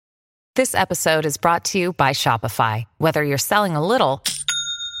This episode is brought to you by Shopify. Whether you're selling a little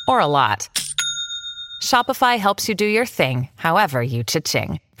or a lot, Shopify helps you do your thing, however you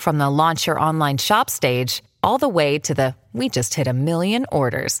cha-ching. From the launch your online shop stage, all the way to the we just hit 1 million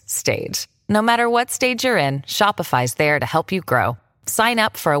orders stage. No matter what stage you're in, Shopify's there to help you grow. Sign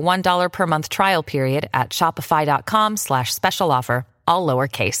up for a $1 per month trial period at shopify.com/special offer, all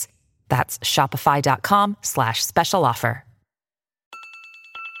lowercase. That's shopify.com/special offer.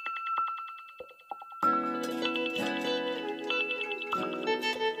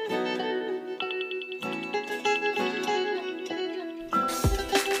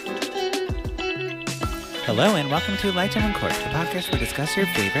 Hello and welcome to Lifetime on Court, the podcast where we discuss your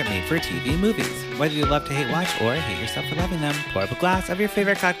favorite made-for-TV movies. Whether you love to hate watch or hate yourself for loving them, pour up a glass of your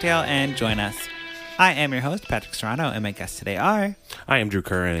favorite cocktail and join us. I am your host, Patrick Serrano, and my guests today are... I am Drew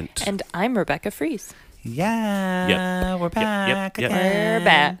Current. And I'm Rebecca Fries. Yeah, we're back again. We're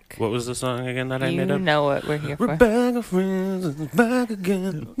back. What was the song again that I You made up? know what we're here for. Rebecca Fries is back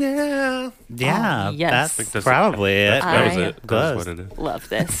again. Yeah. Yeah, Oh, yes. that's probably it. That was I it. That was what it is. Love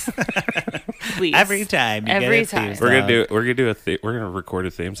this. Please. Every time you Every get a theme time. song. We're gonna record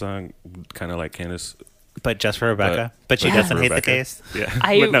a theme song, kind of like Candace. But just for Rebecca. But she Yeah. doesn't For hate the Rebecca. case. Yeah,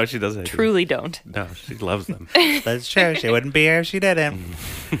 I but no, she doesn't. truly don't. No, she loves them. That's true. She wouldn't be here if she didn't.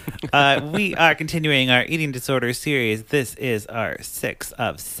 We are continuing our eating disorder series. This is our 6th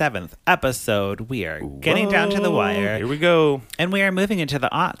of 7th episode. We are getting down to the wire. Here we go. And we are moving into the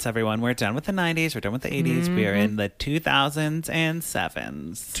aughts, everyone. We're done with the 90s. We're done with the 80s. We are in the 2000s and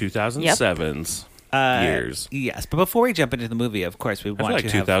 7s. 2007's years. Yes. But before we jump into the movie, of course, we I want feel like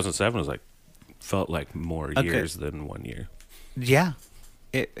to have... 2007 was felt like more Okay. years than 1 year. Yeah.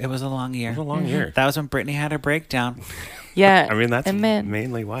 It was a long year. It was a long year. That was when Britney had her breakdown. Yeah. I mean, that's and man,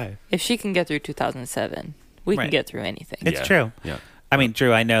 mainly why. if she can get through 2007, we Right. can get through anything. It's Yeah. true. Yeah. I mean,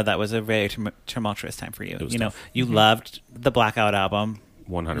 Drew, I know that was a very tumultuous time for you. was You know, tough. you loved the Blackout album.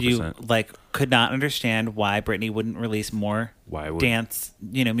 100%. You could not understand why Britney wouldn't release more Why would- dance,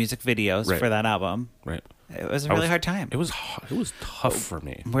 music videos Right. for that album. Right. It was a really hard time. It was tough for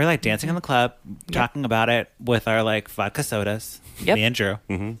me. We're dancing in the club, talking about it with our vodka sodas. Yep. Me and Drew,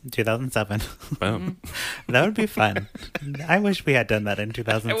 Mm-hmm. 2007. Boom. That would be fun. I wish we had done that in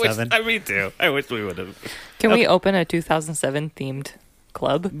 2007. Me too. I wish we would have. Can we open a 2007 themed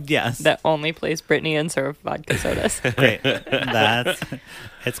club Yes. that only plays Britney and serve vodka sodas? Great.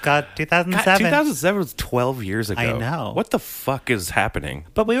 It's called 2007. 2007 was 12 years ago. I know. What the fuck is happening?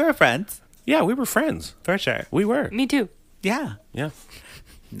 But we were friends, Yeah, we were friends. for sure. We were. Me too. Yeah. Yeah.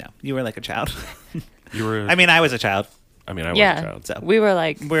 No, you were like a child. You were. I mean, I was a child. I was a Yeah. child. So We were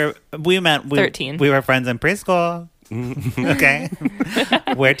like, we 13. We were friends in preschool. Okay.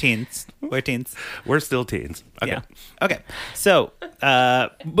 We're teens. We're still teens. Okay. Yeah. Okay. So,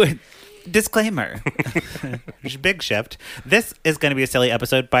 disclaimer. Big shift. This is going to be a silly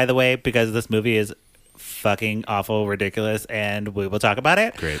episode, by the way, because this movie is fucking awful, ridiculous, and we will talk about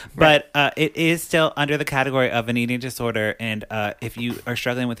it. Great. But it is still under the category of an eating disorder, and if you are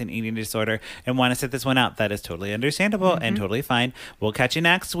struggling with an eating disorder and want to sit this one out, that is totally understandable and totally fine. We'll catch you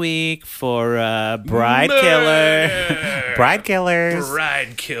next week for Bride Killer. Bride Killers.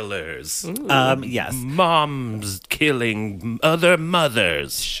 Bride killers. Yes. Moms killing other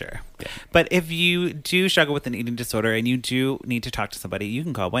mothers. Sure. But if you do struggle with an eating disorder and you do need to talk to somebody, you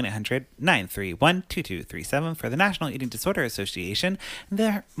can call 1-800-931-2237 for the National Eating Disorder Association.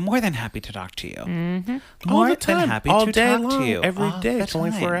 They're more than happy to talk to you. Mm-hmm. All More the time. than happy all to day talk long, to you. every all day, the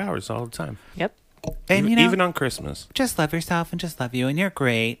 24 time. hours, all the time. yep. And Even on Christmas. just love yourself and just love you, and you're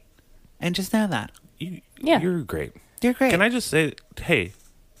great. And just know that. Yeah. You're great. You're great. Can I just say, hey,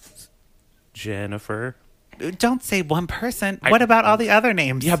 Jennifer? Don't say one person. What about all the other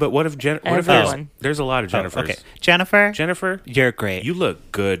names? Yeah, but what if Everyone. there's a lot of Oh, Jennifers. okay. Jennifer, Jennifer, you're great. you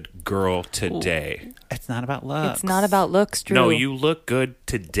look good, girl, today. It's not about looks. It's not about looks, Drew. No, you look good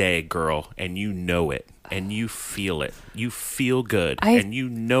today, girl, and you know it, and you feel it. You feel good, and you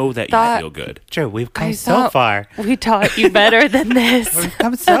know that you feel good. True. We've come I so thought far. We taught you better than this. We've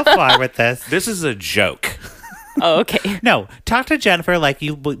come so far with this. This is a joke. Oh, okay. No, talk to Jennifer like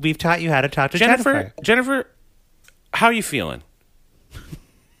we've taught you how to talk to Jennifer. Jennifer, how you feeling?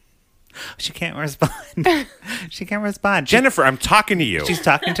 She can't respond. She can't respond. Jennifer, I'm talking to you. She's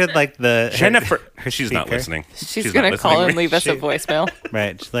talking to the Jennifer. her She's not speaker. listening. She's not going to call listening. and leave us a She- voicemail.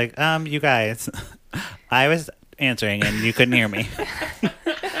 Right. She's like, you guys, I was answering and you couldn't hear me.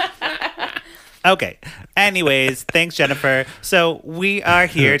 Okay. Anyways, thanks, Jennifer. So we are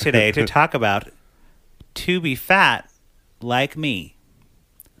here today to talk about To Be Fat Like Me.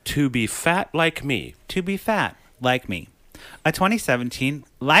 To be fat like me. To be fat like me. a 2017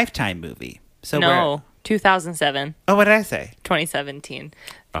 Lifetime movie. So No, 2007, Oh, what did I say? 2017.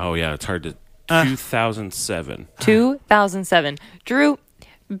 Oh yeah, it's hard to. 2007. 2007. Drew,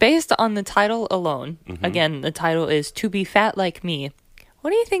 based on the title alone, again, the title is To Be Fat Like Me.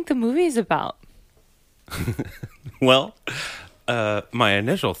 What do you think the movie is about? Well, my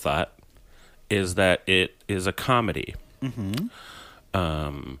initial thought is that it is a comedy.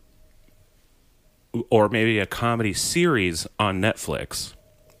 Or maybe a comedy series on Netflix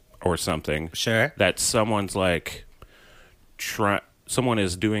or something. Sure. That someone's like, someone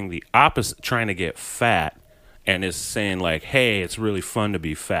is doing the opposite, trying to get fat, and is saying like, hey, it's really fun to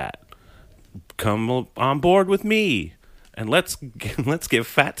be fat. Come on board with me, and let's get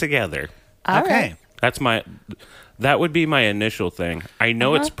fat together. All Okay. right. That would be my initial thing. I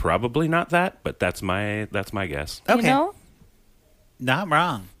know it's probably not that, but that's my guess. Okay. You know? Not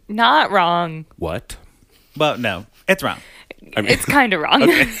wrong. Not wrong. What? Well, no, it's wrong. I mean, It's kind of wrong.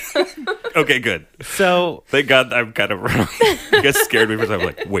 okay, good. So Thank God I'm kind of wrong. You guys scared me because I'm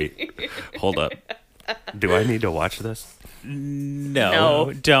like, wait, hold up. Do I need to watch this?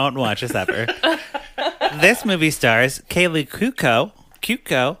 no, don't watch this ever. This movie stars Kaylee Cuoco,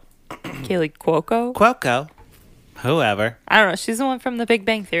 Kaylee Cuoco? whoever. I don't know. She's the one from The Big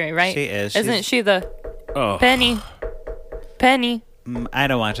Bang Theory, right? She is. Isn't She's- she the Oh, Penny? I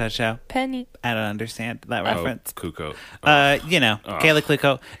don't watch that show. Penny. I don't understand that reference. Cuckoo. Kaylee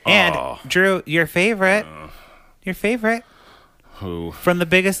Cuoco. And Drew, your favorite Who? from The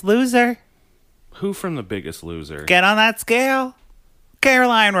Biggest Loser. Who from The Biggest Loser? Get on that scale.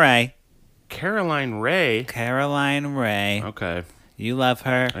 Caroline Ray. Caroline Ray. Caroline Ray. Okay, You love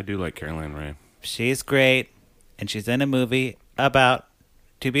her. I do like Caroline Ray. She's great. And she's in a movie about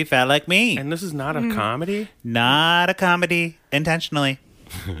to be fat like me. And this is not a comedy? Not a comedy intentionally.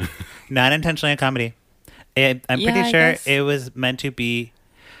 Not intentionally a comedy. I'm Yeah, pretty I sure guess. it was meant to be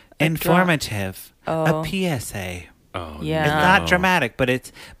A informative. Oh. A PSA. Oh, Yeah. It's not dramatic, but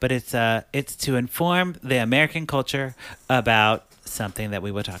it's to inform the American culture about something that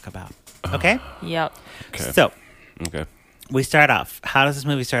we will talk about. Okay? Yep. Okay. So Okay. we start off. How does this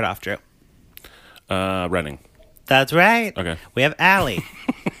movie start off, Drew? Running. That's right. Okay. We have Allie.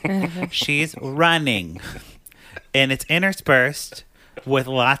 She's running. And it's interspersed with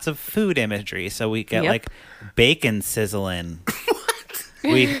lots of food imagery. So we get Yep. like bacon sizzling.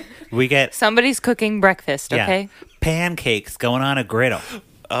 we get Somebody's cooking breakfast, okay? pancakes going on a griddle.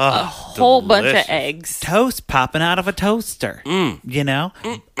 Whole bunch of delicious. eggs. Toast popping out of a toaster. You know?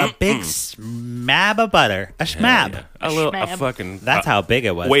 A big smab of butter. A schmab. Yeah. A Schmab. fucking. That's how big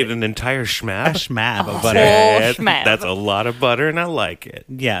it was. Wait, an entire A schmab? schmab of butter. Whole schmab. That's a lot of butter, and I like it.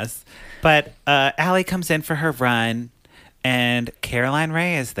 Yes. But Allie comes in for her run, and Caroline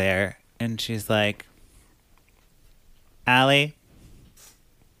Ray is there, and she's like, Allie,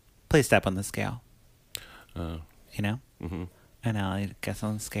 please step on the scale. You know? Mm-hmm. And Allie gets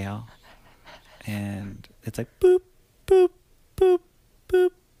on the scale, and it's like, boop, boop, boop, boop,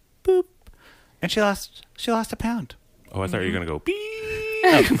 boop. And she lost a pound. Oh, I thought you were gonna go beep.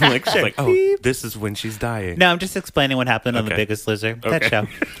 like, she's like, oh, Beep. this is when she's dying. No, I'm just explaining what happened on The Okay. Biggest Loser. That Okay. show.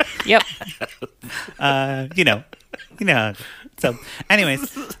 Yep. You know. So,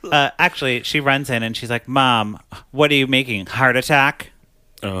 anyways, actually, she runs in and she's like, "Mom, what are you making? Heart attack?"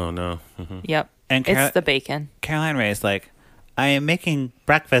 Oh no. Mhm. Yep. And It's the bacon. Caroline Ray is like, "I am making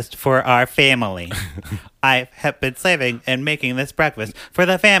breakfast for our family. I have been saving and making this breakfast for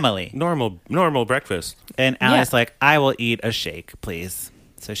the family." Normal breakfast. And Allie's Yeah. like, "I will eat a shake, please."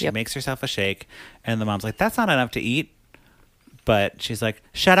 So she Yep. makes herself a shake, and the mom's like, "That's not enough to eat." But she's like,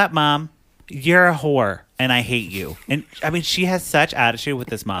 "Shut up, Mom. You're a whore, and I hate you." And I mean, she has such attitude with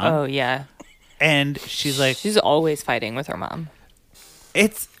this mom. Oh, yeah. And she's like, She's always fighting with her mom.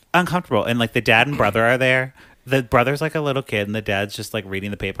 it's uncomfortable. And like the dad and brother are there. The brother's like a little kid, and the dad's just like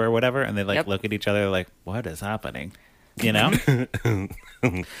reading the paper or whatever. And they like Yep. look at each other like, what is happening? You know?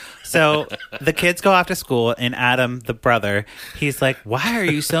 So the kids go off to school, and Adam, the brother, he's like, "Why are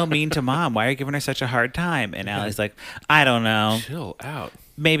you so mean to Mom? Why are you giving her such a hard time?" And Allie's like, "I don't know. Chill out.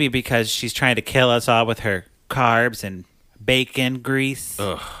 Maybe because she's trying to kill us all with her carbs and bacon grease."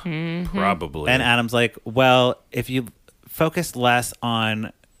 Ugh. Mm-hmm. Probably. And Adam's like, "Well, if you focus less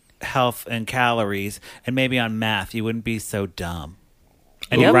on health and calories and maybe on math, you wouldn't be so dumb."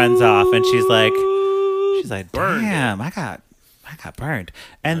 And he Yep. runs off, and she's like, Burned "Damn, I got burned."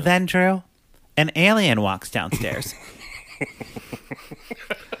 And then Drew, an alien walks downstairs.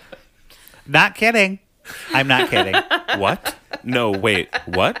 Not kidding. I'm not kidding. What? No, wait.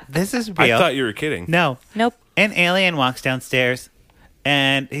 What? This is I real. thought you were kidding. No. Nope. An alien walks downstairs,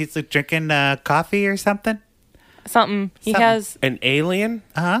 and he's like drinking coffee or something. Something. He Something. has An alien?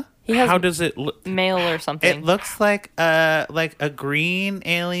 he has How does it look? mail or something. It looks like a green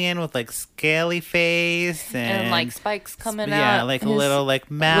alien with like scaly face and, and like spikes coming out. yeah, like a his little like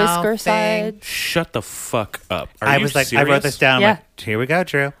mouth whisker thing. side. Shut the fuck up. Are I you was like, serious? I wrote this down. I'm Yeah. like, here we go,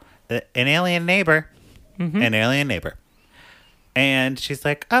 Drew. An alien neighbor. An alien neighbor. And she's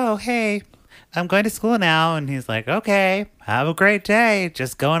like, oh, hey, I'm going to school now. And he's like, okay, have a great day.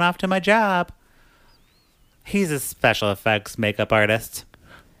 Just going off to my job. He's a special effects makeup artist.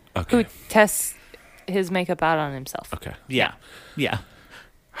 Okay. Who tests his makeup out on himself. Okay. Yeah. Yeah.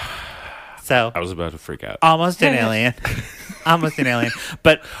 So I was about to freak out. almost an alien. Almost an alien.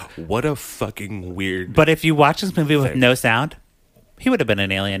 But What a fucking weird. if you watch this movie with no sound, he would have been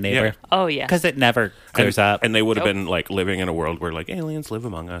an alien neighbor. Yeah. Oh yeah. Because it never clears up. And they would have Nope. been like living in a world where like aliens live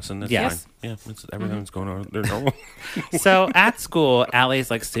among us, and that's Yes. fine. Yeah, everything's going on. They're normal. So at school, Allie's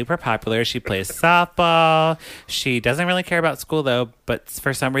like super popular. She plays softball. She doesn't really care about school though, but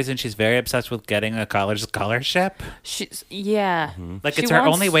for some reason she's very obsessed with getting a college scholarship. She's yeah. Like She it's her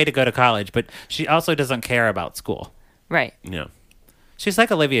wants- only way to go to college, but she also doesn't care about school. Right. Yeah, She's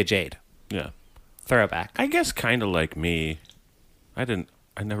like Olivia Jade. yeah. Throwback. I guess kind of like me.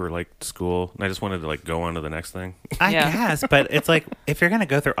 I never liked school. I just wanted to like go on to the next thing. I Yeah. guess, but it's like if you're gonna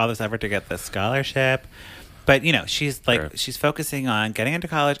go through all this effort to get this scholarship, but you know she's like Sure. she's focusing on getting into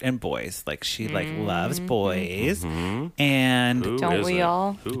college and boys. Like she like loves boys, and Who Don't we isn't?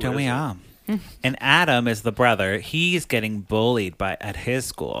 all? Who don't we isn't? all? And Adam is the brother. He's getting bullied at his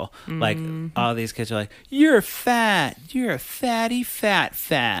school. Like all these kids are like, "You're fat. You're a fatty,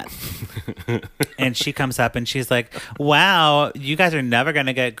 fat." And she comes up and she's like, "Wow, you guys are never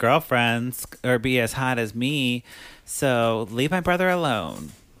gonna get girlfriends or be as hot as me. So leave my brother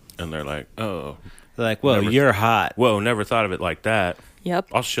alone." And they're like, oh, They're like, "Whoa, Never- you're hot." whoa, never thought of it like that. Yep.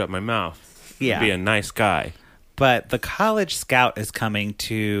 I'll shut my mouth. Yeah. Be a nice guy. But the college scout is coming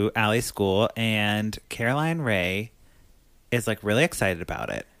to Allie's school, and Caroline Ray is like really excited about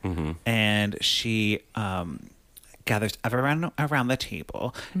it. And she gathers everyone around the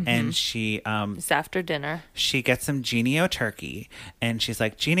table, and she It's after dinner. she gets some Genio turkey, and she's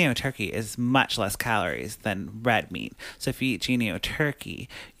like, Genio turkey is much less calories than red meat. So if you eat Genio turkey,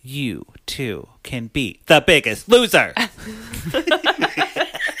 you too can be the biggest loser.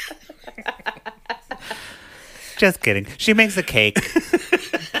 Just kidding. She makes a cake,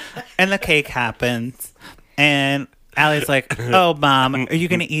 and the cake happens, and Allie's like, "Oh, Mom, are you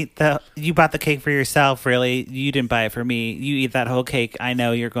gonna eat you bought the cake for yourself, really? You didn't buy it for me. You eat that whole cake. I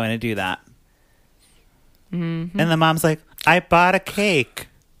know you're going to do that." And the mom's like, "I bought a cake."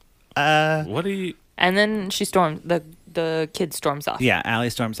 What do you? And then she storms the kid storms off. Yeah, Allie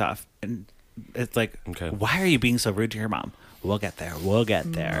storms off, and it's like, Okay. "Why are you being so rude to your mom?" We'll get there. We'll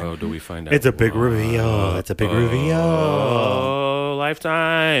get there. Oh, do we find out? It's a big reveal. It's a big reveal. Oh,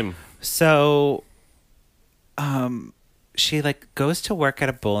 Lifetime. So, she like goes to work at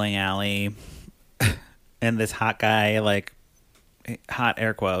a bowling alley, and this hot guy, like hot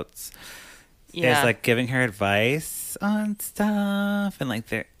air quotes, Yeah. is like giving her advice on stuff, and like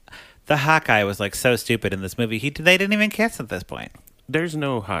the hot guy was like so stupid in this movie. They didn't even kiss at this point. There's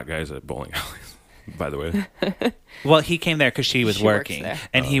no hot guys at bowling alleys, by the way. Well, he came there because she was She works working, there.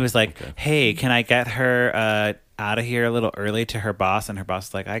 and he was like, okay. "Hey, can I get her out of here a little early to her boss?" And her boss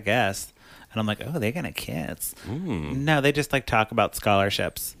is like, "I guess." And I'm like, "Oh, they're gonna kiss?" No, they just like talk about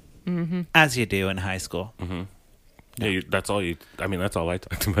scholarships, as you do in high school. Yeah, that's all you. I mean, that's all I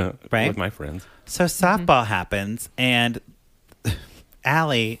talked about Right? with my friends. So softball happens, and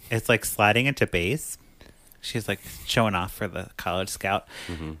Allie is like sliding into base. She's like showing off for the college scout,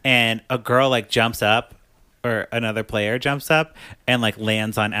 and a girl like jumps up, or another player jumps up and like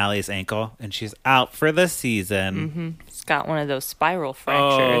lands on Allie's ankle, and she's out for the season. It's got one of those spiral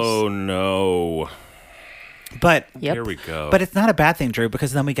fractures. Oh no! But Yep. Here we go. but it's not a bad thing, Drew,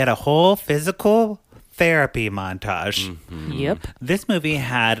 because then we get a whole physical therapy montage. Yep. This movie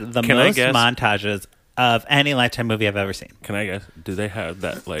had the Can I most guess? montages of any Lifetime movie I've ever seen. Can I guess? Do they have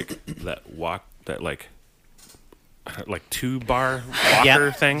that like that walk that like 2-bar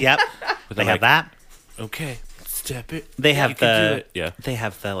walker thing? Yep. But They they're have like, that. Okay, step it. They have You can do the it. Yeah. They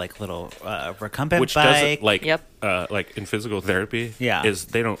have the like little recumbent Which bike. doesn't like Yep. like in physical therapy. Yeah. is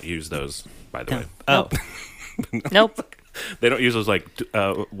they don't use those, by the way. Oh, Nope. They don't use those like what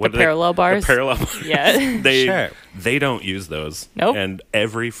The are they- parallel bars? The parallel bars. Yeah. they Sure. they don't use those. Nope. And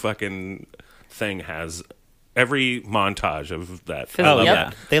every fucking thing has every montage of that. Oh, I love yep.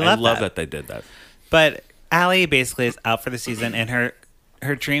 that. They love I love that. that they did that. but Allie basically is out for the season, and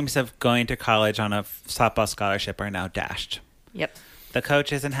her dreams of going to college on a softball scholarship are now dashed. Yep. The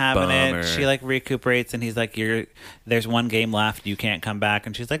coach isn't having Bummer. it. She like recuperates, and he's like, there's one game left. You can't come back."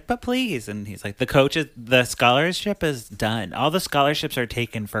 And she's like, "But please." And he's like, the scholarship is done. All the scholarships are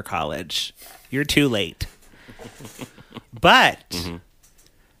taken for college. You're too late." But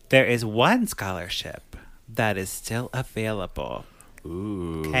there is one scholarship that is still available.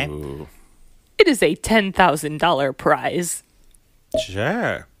 Ooh. Okay. It is a $10,000 prize.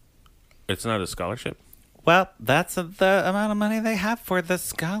 Sure. It's not a scholarship? Well, that's the amount of money they have for the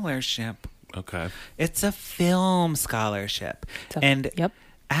scholarship. Okay. It's a film scholarship. And Yep.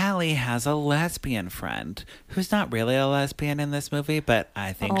 Allie has a lesbian friend who's not really a lesbian in this movie, but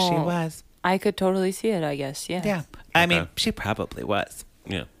I think she Oh. was. I could totally see it, I guess. Yeah. Yeah. I mean, Okay. she probably was.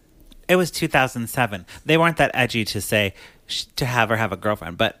 Yeah. It was 2007. They weren't that edgy to say to have her have a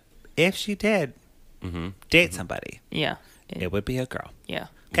girlfriend, but if she did date somebody, Yeah. it would be a girl. Yeah.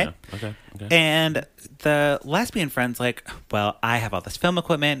 Okay. Yeah. Okay. And the lesbian friend's like, "Well, I have all this film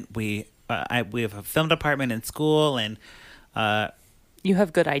equipment. We have a film department in school, and You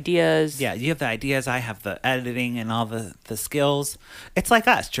have good ideas. yeah, you have the ideas. I have the editing and all the skills. It's like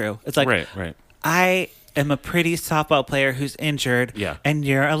us, Drew. It's like Right. I am a pretty softball player who's injured, Yeah. and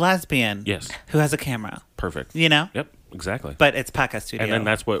you're a lesbian, Yes. who has a camera, Perfect. you know. Yep. Exactly. But it's podcast studio, and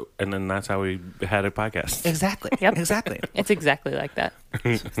then that's how we had a podcast. exactly, Yep. exactly. It's exactly like that.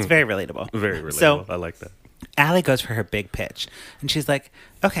 It's very relatable. Very relatable. So I like that. Allie goes for her big pitch, and she's like,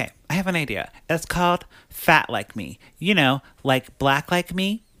 "Okay, I have an idea. It's called Fat Like Me. You know, like Black Like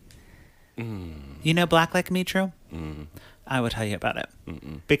Me. You know Black Like Me, Drew? I will tell you about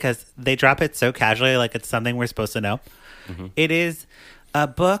it because they drop it so casually, like it's something we're supposed to know. It is a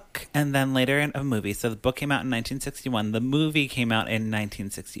book, and then later in a movie. So the book came out in 1961. The movie came out in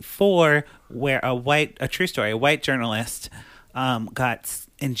 1964, where a true story, a white journalist got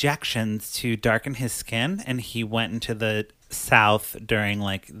injections to darken his skin, and he went into the South during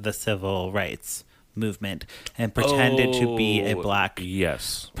like the civil rights movement and pretended to be a black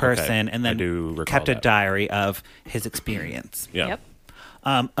yes person, Okay. and I then do recall kept a that. diary of his experience. Yeah.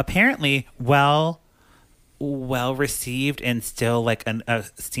 Yep. Apparently, well received and still like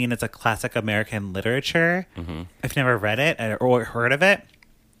seen as a classic American literature. I've never read it or heard of it,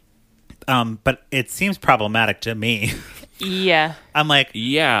 but it seems problematic to me. Yeah. I'm like,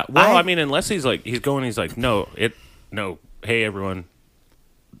 Yeah. Well, I mean, unless he's like, no, hey everyone,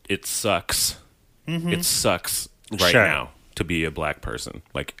 it sucks. It sucks right Sure. now to be a black person.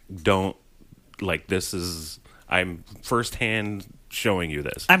 Like, don't, like, I'm firsthand showing you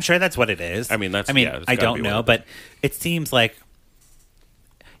this. I'm sure that's what it is. I mean, that's I gotta don't be know, what it but it seems like,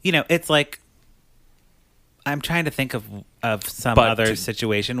 it's like I'm trying to think of some But other to-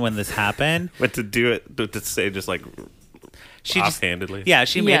 situation when this happened. But to do it, to say just like She offhandedly.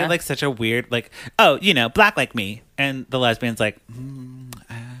 she made Yeah. it like such a weird, like, "Oh, Black Like Me," and the lesbian's like,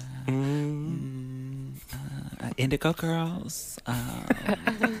 "Indigo Girls,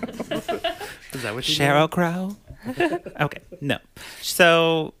 Is that what Sheryl Crow." Okay, no.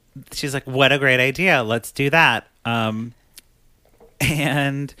 So she's like, "What a great idea! Let's do that." And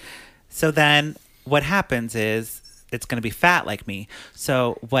so then what happens is it's going to be Fat Like Me.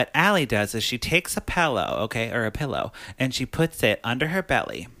 So what Allie does is she takes a pillow, or a pillow, and she puts it under her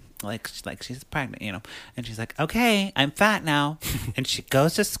belly. Like she's pregnant, and she's like, "Okay, I'm fat now," and she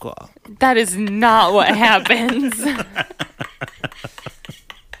goes to school. That is not what happens.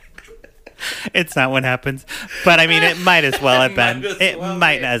 It's not what happens, but I mean, it might as well have been. It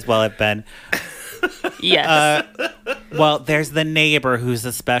might as well have been. Yes. Well, there's the neighbor who's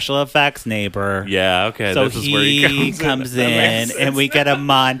a special effects neighbor. Yeah, okay. So this is where he comes That makes in, and we get a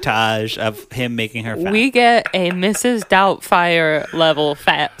montage of him making her fat. We get a Mrs. Doubtfire level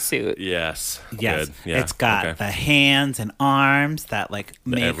fat suit. Yes. Yes, Good. Yeah. it's got okay. the hands and arms that like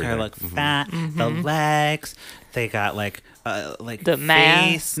make her everything. look fat. The legs, they got like The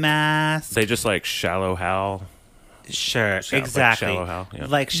face mask. They just like Shallow Hal. Sure, like exactly. Shallow Hal, yeah.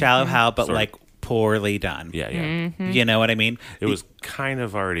 Like Shallow Hal, but Sort of. like poorly done. Yeah, yeah. You know what I mean? It was kind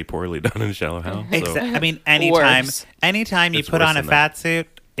of already poorly done in Shallow Hal. So I mean, anytime Worse. you It's put worse on a than fat suit,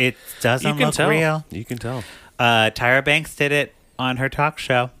 it you doesn't can look tell. real. You can tell. Tyra Banks did it on her talk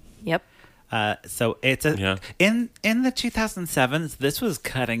show. Yep. So it's Yeah. in the 2007s. This was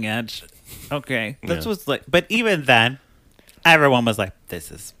cutting edge. Okay, this Yeah. was like, but even then, everyone was like,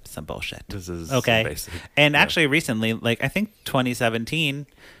 "This is some bullshit." This is okay. basic. And Yeah. actually, recently, like I think 2017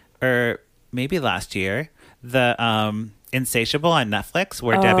 or maybe last year, the Insatiable on Netflix,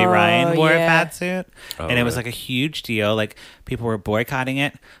 where Debbie Ryan wore a yeah. fat suit, Oh, and it was really? like a huge deal. Like people were boycotting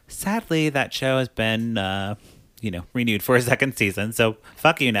it. Sadly, that show has been renewed for a second season. So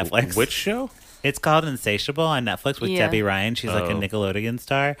fuck you, Netflix. Which show? It's called Insatiable on Netflix with Yeah. Debbie Ryan. She's like a Oh. Nickelodeon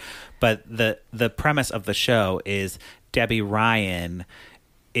star. But the premise of the show is Debbie Ryan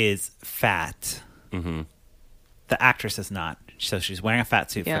is fat. Mm-hmm. The actress is not. So she's wearing a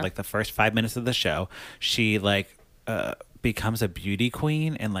fat suit Yeah. for like the first 5 minutes of the show. She like becomes a beauty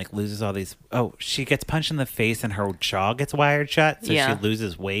queen and like loses all these. Oh, she gets punched in the face and her jaw gets wired shut. So Yeah. she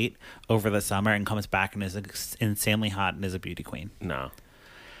loses weight over the summer and comes back and is insanely hot and is a beauty queen. No.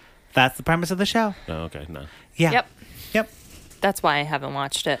 That's the premise of the show. No. Okay. No. Yeah. Yep. Yep. That's why I haven't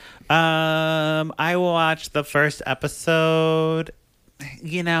watched it. I watched the first episode.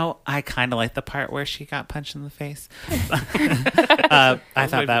 You know, I kind of like the part where she got punched in the face. I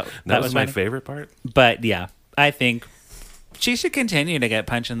thought that was my funny. favorite part. But yeah, I think she should continue to get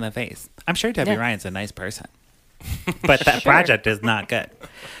punched in the face. I'm sure Debbie Yeah. Ryan's a nice person, but that project is not good.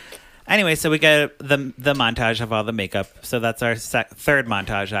 Anyway, so we get the montage of all the makeup. So that's our third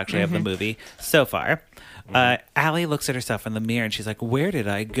montage, actually, of the movie so far. Allie looks at herself in the mirror and she's like, "Where did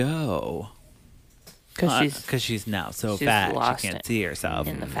I go?" Because She's now so she's fat lost she can't it see herself.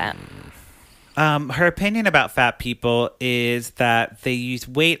 in the fat. Her opinion about fat people is that they use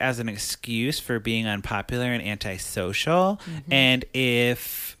weight as an excuse for being unpopular and antisocial. And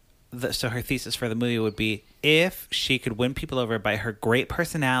so her thesis for the movie would be if she could win people over by her great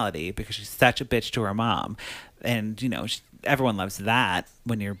personality because she's such a bitch to her mom, and you know everyone loves that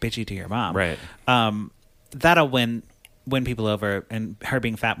when you're bitchy to your mom, Right. That'll win people over, and her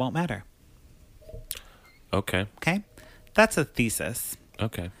being fat won't matter. Okay. Okay, that's a thesis.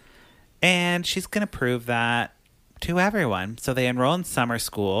 Okay. And she's going to prove that to everyone. So they enroll in summer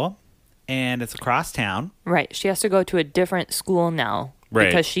school, and it's across town. Right. She has to go to a different school now. Right.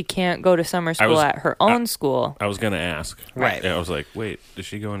 Because she can't go to summer school was- at her own school. I was gonna ask. Right. Yeah, I was like, wait, does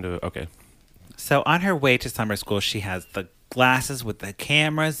she go into? Okay. So on her way to summer school, she has the glasses with the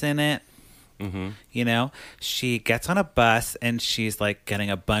cameras in it. You know, she gets on a bus and she's like getting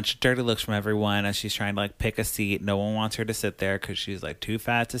a bunch of dirty looks from everyone as she's trying to like pick a seat. No one wants her to sit there because she's like too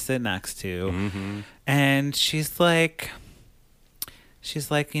fat to sit next to. And she's like,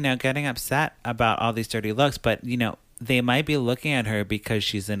 you know, getting upset about all these dirty looks, but you know, they might be looking at her because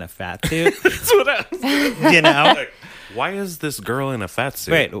she's in a fat suit. That's what I was You know, like. Why is this girl in a fat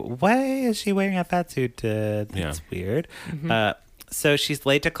suit? wait, why is she wearing a fat suit? That's Yeah. weird. So she's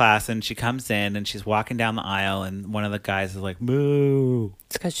late to class and she comes in and she's walking down the aisle and one of the guys is like, "Moo."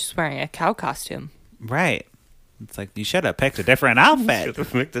 It's because she's wearing a cow costume. Right. It's like, you should have picked a different outfit. Should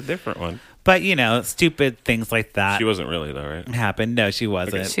have picked a different one. But, you know, stupid things like that She wasn't really though, right? happened. No, she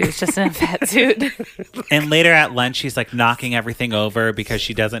wasn't. She was just in a fat suit. And later at lunch, she's like knocking everything over because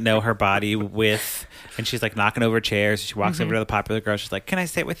she doesn't know her body width. And she's like knocking over chairs. She walks over to the popular girls. She's like, "Can I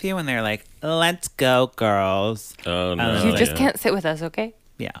sit with you?" And they're like, "Let's go, girls." Oh no. You just yeah. can't sit with us, okay?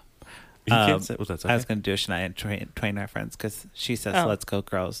 Yeah. You can't say. Was that I was okay? going to do a Shania Twain reference because she says, Oh. "Let's go,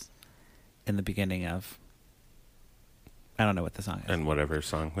 girls," in the beginning of. I don't know what the song is. And whatever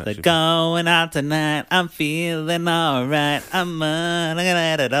song. That Like, she- going out tonight, I'm feeling all right. I'm gonna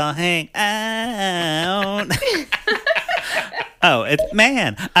let it all hang out. Oh, it's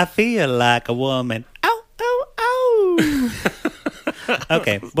man, I feel like a woman. Oh, oh, oh.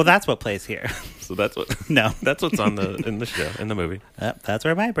 Okay, well, that's what plays here. So that's what. No. That's what's on the in the show in the movie. That's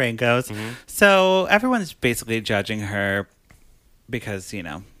where my brain goes. So everyone's basically judging her because, you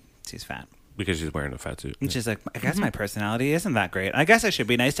know, she's fat. Because she's wearing a fat suit. And she's like, I guess my personality isn't that great. I guess I should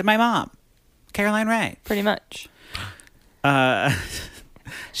be nice to my mom, Caroline Ray. Pretty much.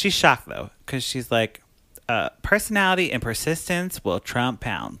 She's shocked, though, because she's like, personality and persistence will trump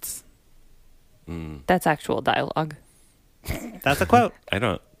pounds. That's actual dialogue. That's a quote. I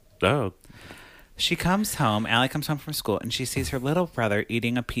don't. Oh, She comes home, Allie comes home from school, and she sees her little brother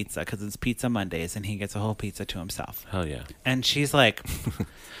eating a pizza because it's Pizza Mondays, and he gets a whole pizza to himself. hell yeah. And she's like, "Do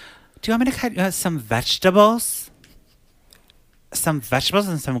you want me to cut some vegetables? Some vegetables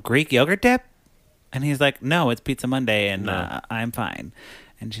and some Greek yogurt dip?" And he's like, "No, it's Pizza Monday, and No. I'm fine."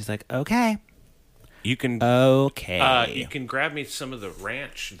 And she's like, "Okay, You can. okay." You can grab me some of the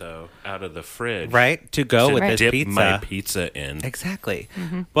ranch though out of the fridge. Right? To go To with this dip pizza. my pizza in. Exactly.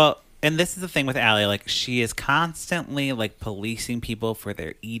 Well, and this is the thing with Allie. Like, she is constantly, like, policing people for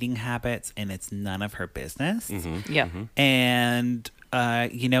their eating habits, and it's none of her business. Yeah. And,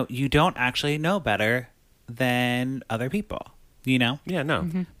 you know, you don't actually know better than other people, you know? Yeah. No.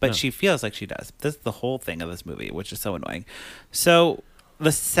 But no. she feels like she does. This is the whole thing of this movie, which is so annoying. So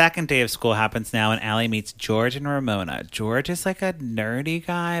the second day of school happens now, and Allie meets George and Ramona. George is like a nerdy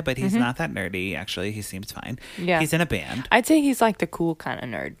guy, but he's not that nerdy, actually. He seems fine. Yeah. He's in a band. I'd say he's like the cool kind of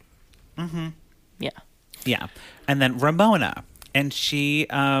nerd. Mm-hmm. Yeah. Yeah. And then Ramona. And she,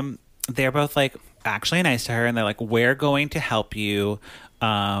 they're both like actually nice to her, and they're like, we're going to help you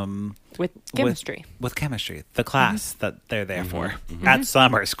With chemistry. with chemistry, the class that they're there for at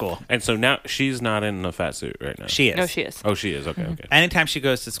summer school. And so now she's not in a fat suit right now. She is. No, she is. Oh, she is. Okay, okay. Anytime she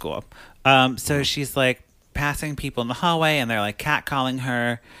goes to school. So she's like passing people in the hallway, and they're like catcalling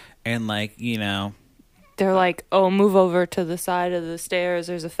her, and like, you know, They're like, oh, move over to the side of the stairs.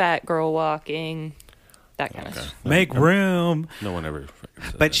 There's a fat girl walking. That kind of stuff. make room. No one ever.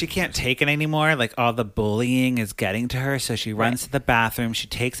 Says But that. she can't take it anymore. Like, all the bullying is getting to her. So she runs to the bathroom. She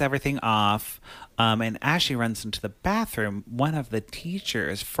takes everything off. And as she runs into the bathroom, one of the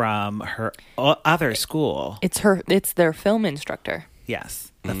teachers from her other school. It's their film instructor.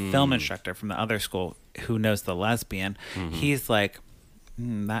 Yes. The film instructor from the other school who knows the lesbian. He's like,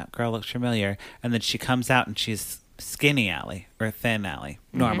 that girl looks familiar. And then she comes out and she's skinny Allie or thin Allie,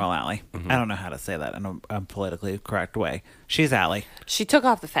 normal Allie. I don't know how to say that in a politically correct way. She's Allie. She took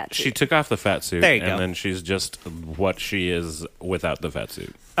off the fat suit. She took off the fat suit, There you and go. then she's just what she is without the fat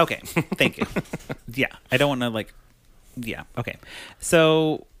suit. Okay, thank you. Yeah, I don't want to like. Yeah, okay.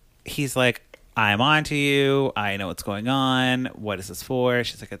 So he's like, I'm on to you. I know what's going on. What is this for?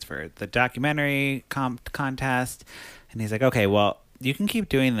 She's like, it's for the documentary contest. And he's like, okay, well, you can keep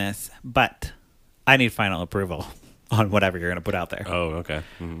doing this, but I need final approval on whatever you're going to put out there. Oh, okay.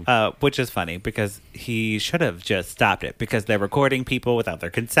 Mhm. Which is funny because he should have just stopped it because they're recording people without their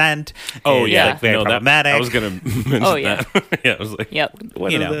consent. Oh, It's, yeah. like, very No, problematic. I was going to mention Oh, yeah. that. Yeah, I was like, Yep.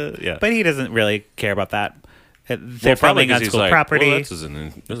 what You are know, the- yeah. but he doesn't really care about that. They're Well, probably filming on 'cause he's school like, property. Well, this is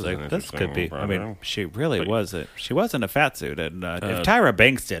an Like, this could be. I mean, she really But- wasn't. She wasn't a fat suit, and if Tyra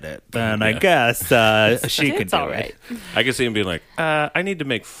Banks did it, then I guess she could It's do all right. it. I can see him being like, I need to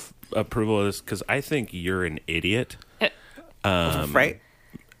make approval of this because I think you're an idiot. Right?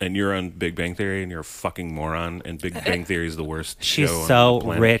 And you're on Big Bang Theory, and you're a fucking moron. And Big Bang Theory is the worst. She's show so on the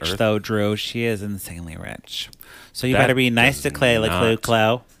planet rich, Earth. though, Drew. She is insanely rich. So you That better be nice to does Clayla not-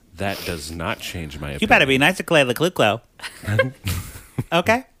 Cluclo. That does not change my opinion. You better be nice to Clayla Cluclo.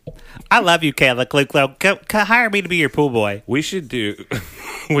 Okay? I love you, Kayla Cluclo. Hire me to be your pool boy. We should do.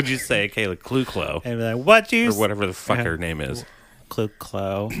 Would you say Kayla Cluclo And be like, what you or whatever the fuck her name is?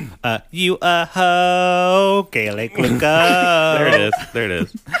 Cluclo. You a hoe, Kayla Cluclo. There it is. There it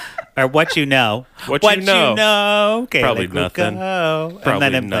is. Or what you know. What you know. Kayla Probably nothing. Cluclo. Probably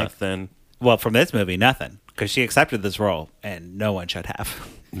and then nothing. well, from this movie, nothing. Because she accepted this role, and no one should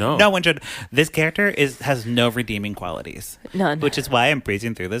have. No. No one should. This character has no redeeming qualities. None. Which is why I'm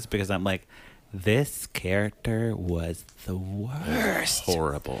breezing through this, because I'm like, this character was the worst.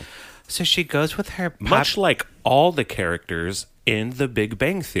 Horrible. So she goes with her Much like all the characters in The Big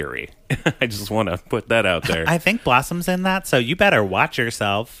Bang Theory. I just want to put that out there. I think Blossom's in that, so you better watch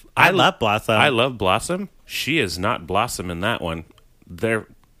yourself. I love Blossom. I love Blossom. She is not Blossom in that one.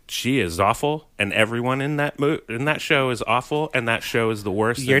 She is awful, and everyone in that show is awful, and that show is the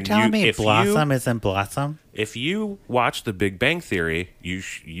worst. You're And telling me if Blossom isn't Blossom? If you watch The Big Bang Theory, you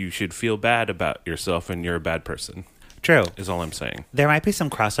should feel bad about yourself, and you're a bad person. True. Is all I'm saying. There might be some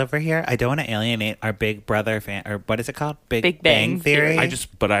crossover here. I don't want to alienate our Big Brother fan, or what is it called? Big Bang Theory.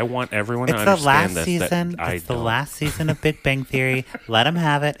 But I want everyone It's to the understand last that season. I It's the don't. last season of Big Bang Theory. Let them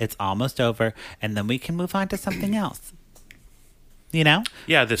have it. It's almost over, and then we can move on to something else. You know?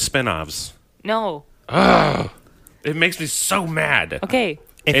 Yeah, the spinoffs. No. It makes me so mad. Okay.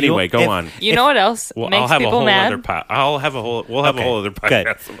 If Anyway, go if- on. You know what else Well, makes I'll have a people whole mad? other We'll have a whole other Good.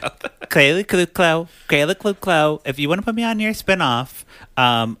 podcast about that. Kayla Cluclo, if you want to put me on your spinoff,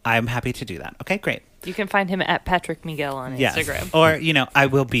 I'm happy to do that. Okay, great. You can find him at Patrick Miguel on Yes. Instagram. Or, I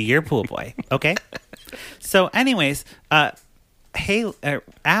will be your pool boy. Okay? So, anyways,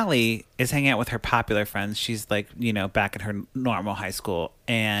 Allie is hanging out with her popular friends. She's like, back at her normal high school.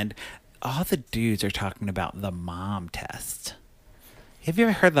 And all the dudes are talking about the mom test. Have you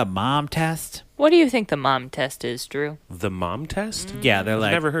ever heard the mom test? What do you think the mom test is, Drew? The mom test? Yeah, they're I've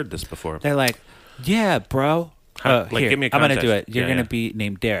like, never heard this before. they're like, yeah, bro. Like, here, give me a I'm gonna context. do it. You're Yeah, gonna yeah. be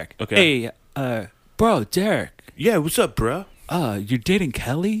named Derek. Okay. Hey, bro, Derek. Yeah, what's up, bro? You're dating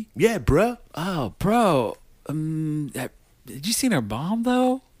Kelly? Yeah, bro. Oh, bro. Did you seen her mom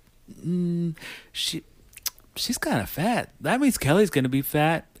though? She's kind of fat. That means Kelly's gonna be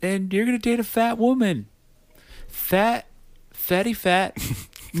fat, and you're gonna date a fat woman. Fatty fat.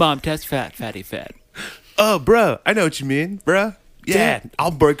 Mom test fat, fatty fat. Oh, bro, I know what you mean, bro. Yeah, Dad.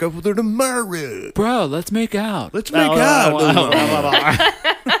 I'll break up with her tomorrow. Bro, let's make out. Let's make out.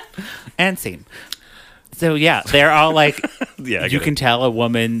 And scene. So yeah, they're all like, Yeah, I you get can it. tell a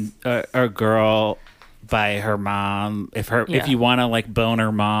woman or girl by her mom. If Yeah. you want to like bone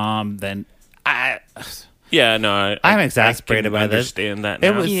her mom, then Yeah, no, I'm exasperated by this. I understand that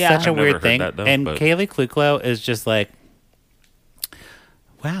It now. was Yeah. such a I've never weird heard thing. that, though, And but- Kaylee Cuoco is just like,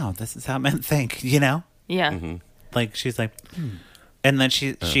 wow, this is how men think, you know? Yeah. Mm-hmm. Like, she's like, and then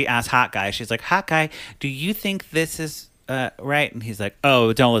she asked Hot Guy, she's like, Hot Guy, do you think this is right? And he's like,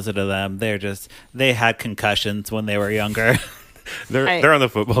 oh, don't listen to them. They had concussions when they were younger. They're on the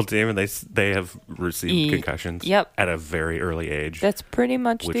football team, and they have received concussions. Yep. At a very early age. That's pretty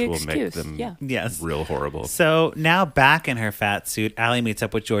much which the will excuse. make them Yeah. Yes. real horrible. So now back in her fat suit, Allie meets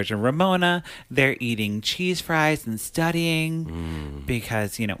up with George and Ramona. They're eating cheese fries and studying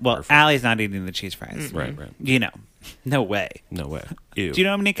because, Allie's not eating the cheese fries. Right. No way. No way. Ew. Do you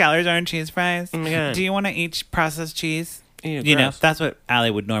know how many calories are in cheese fries? Oh my God. Do you want to eat processed cheese? Ew, Gross. gross. That's what Allie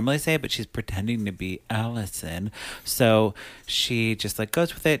would normally say, but she's pretending to be Allison. So she just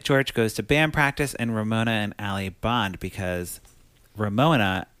goes with it. George goes to band practice, and Ramona and Allie bond because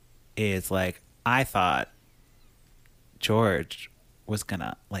Ramona is like, I thought George was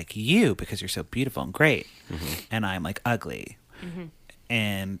gonna like you because you're so beautiful and great, and I'm like ugly.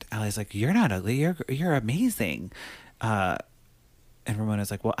 And Allie's like, you're not ugly. You're amazing. And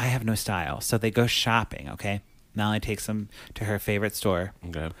Ramona's like, well, I have no style. So they go shopping. Okay. Allie takes them to her favorite store,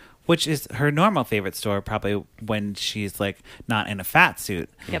 Okay. which is her normal favorite store, probably when she's like not in a fat suit.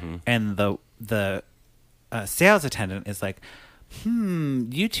 Yep. And the sales attendant is like,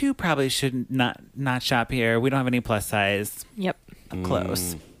 you two probably should not shop here. We don't have any plus size Yep.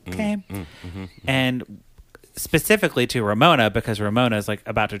 clothes. Okay. And specifically to Ramona, because Ramona is like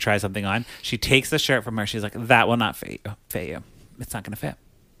about to try something on, she takes the shirt from her. She's like, that will not fit you. It's not going to fit.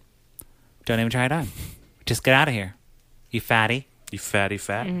 Don't even try it on. Just get out of here, you fatty. You fatty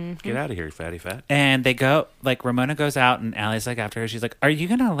fat. Get out of here, you fatty fat. And they go, Ramona goes out and Allie's like after her. She's like, are you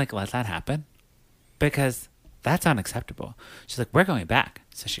going to let that happen? Because that's unacceptable. She's like, we're going back.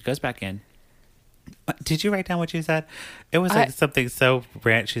 So she goes back in. Did you write down what you said? It was something so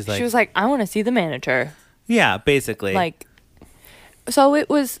rant. She was like, I want to see the manager. Yeah, basically. So it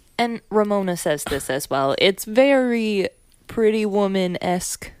was, and Ramona says this as well. It's very Pretty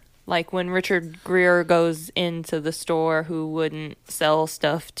Woman-esque. Like when Richard Gere goes into the store, who wouldn't sell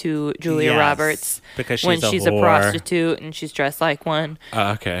stuff to Julia Yes, Roberts because when she's a she's a whore. prostitute and she's dressed like one.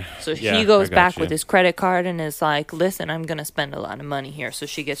 Okay. So Yeah, he goes I got back you. with his credit card and is like, listen, I'm going to spend a lot of money here. So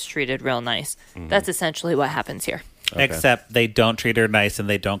she gets treated real nice. That's essentially what happens here. Okay. Except they don't treat her nice and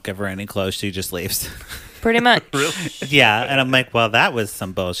they don't give her any clothes. She just leaves. Pretty much. Yeah. And I'm like, well, that was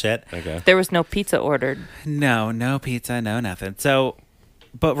some bullshit. Okay. There was no pizza ordered. No pizza, no nothing. So,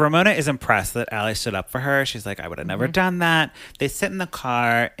 but Ramona is impressed that Allie stood up for her. She's like, I would have never done that. They sit in the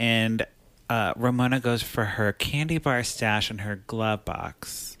car and Ramona goes for her candy bar stash in her glove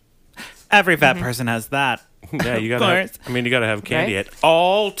box. Every fat person has that. Yeah, you Of gotta. course. You gotta have candy Right? at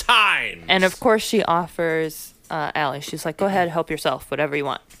all times. And of course, she offers Allie. She's like, go ahead, help yourself, whatever you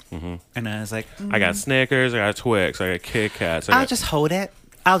want. And I was like, I got Snickers, I got Twix, I got Kit Kats. I'll just hold it.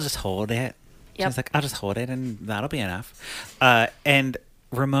 Yep. She's like, I'll just hold it and that'll be enough. And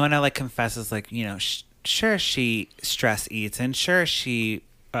Ramona confesses sure she stress eats and sure she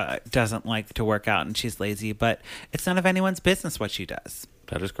doesn't like to work out and she's lazy, but it's none of anyone's business what she does.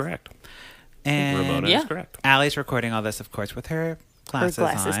 That is correct. And Ramona Yeah. is correct. Allie's recording all this, of course, with her glasses,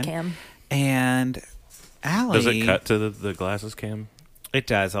 glasses on. cam. And Allie, Does it cut to the glasses cam? It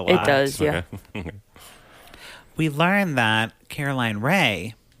does a It lot. does, yeah. Okay. We learn that Caroline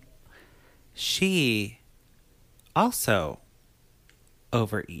Ray, she also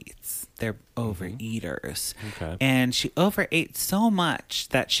overeats. They're overeaters. Okay. And she overate so much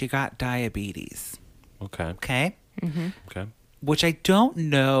that she got diabetes. Okay. Okay? Okay. Which I don't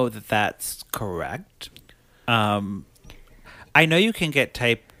know that that's correct. I know you can get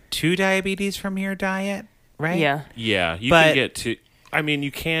type 2 diabetes from your diet, right? Yeah. Yeah, you But- can get to. I mean,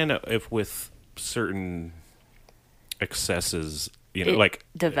 you can if with certain excesses, It like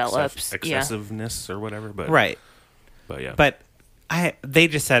develops, yeah. excessiveness or whatever. But Right. But yeah. But they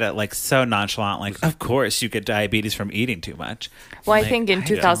just said it so nonchalant, of course you get diabetes from eating too much. Well, I Like, think in don't-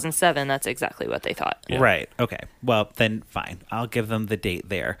 2007, that's exactly what they thought. Yeah. Right. Okay. Well, then fine. I'll give them the date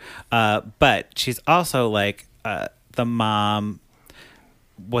there. But she's also the mom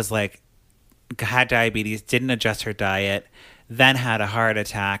was had diabetes, didn't adjust her diet, then had a heart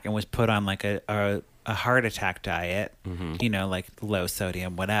attack and was put on a heart attack diet, low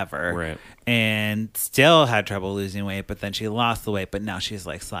sodium, whatever. Right. And still had trouble losing weight, but then she lost the weight, but now she's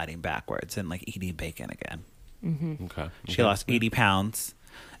sliding backwards and eating bacon again. Okay. She lost 80 pounds,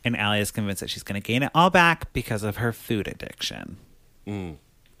 and Allie is convinced that she's going to gain it all back because of her food addiction.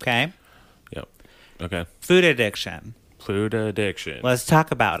 Okay? Yep. Okay. Food addiction. Food addiction. Let's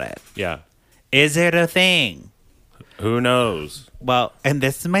talk about it. Yeah. Is it a thing? Who knows? Well, and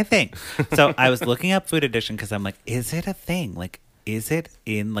this is my thing. So I was looking up food addiction because I'm like, is it a thing? Like, is it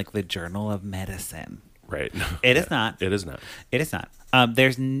in like the Journal of Medicine? Right. It is not. It is not. It is not.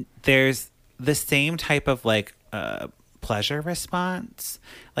 There's the same type of like pleasure response.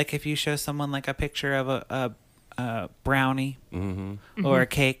 Like if you show someone like a picture of a brownie or a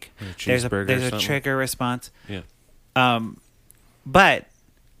cake, there's cheeseburger or a something. trigger response. Yeah. But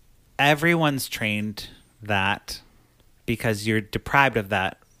everyone's trained that because you're deprived of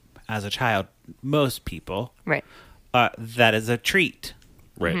that as a child. Most people, Right. that is a treat.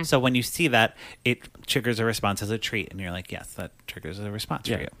 Right. So when you see that, it triggers a response as a treat, and you're like, yes, that triggers a response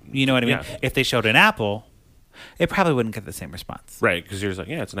Yeah. for you. You know what I mean? Yeah. If they showed an apple, it probably wouldn't get the same response. Right. Because you're just like,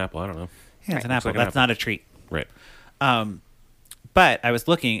 yeah, it's an apple. I don't know. Yeah, it's an Looks apple. like an That's apple. not a treat. Right. But I was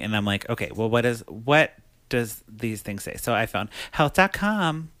looking, and I'm like, okay, well, what does these things say? So I found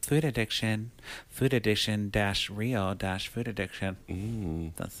health.com, food addiction real food addiction.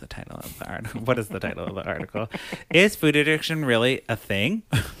 That's the title of the article. What is the title of the article? Is food addiction really a thing?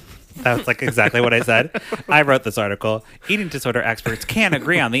 That's like exactly what I said. I wrote this article. Eating disorder experts can't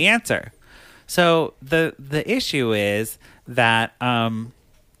agree on the answer. So the issue is that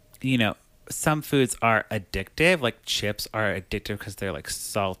some foods are addictive, like chips are addictive because they're like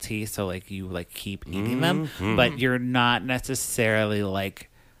salty, so like you like keep eating them, but you're not necessarily like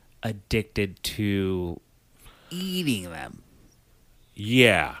addicted to eating them.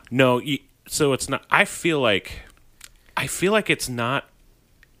 Yeah. No. So it's not. I feel like it's not.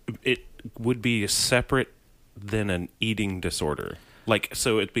 It would be separate than an eating disorder. Like,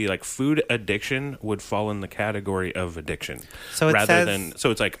 so it'd be like food addiction would fall in the category of addiction. So it rather says- than,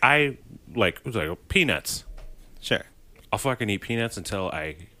 so it's like, it's like peanuts. Sure. I'll fucking eat peanuts until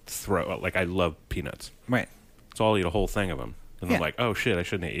I throw, like, I love peanuts. Right. So I'll eat a whole thing of them. And Yeah. I'm like, oh shit, I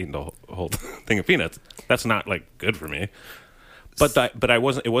shouldn't have eaten the whole thing of peanuts. That's not like good for me. But it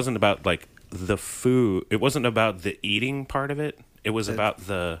wasn't about like the food. It wasn't about the eating part of it. It was about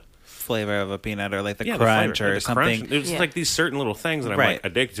the Flavor of a peanut or like the the crunch flavor, or the something. crunch. There's Yeah. like these certain little things that I'm Right. like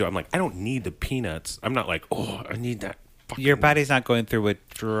addicted to. I'm like, I don't need the peanuts. I'm not like, oh, I need that. Fucking... Your body's not going through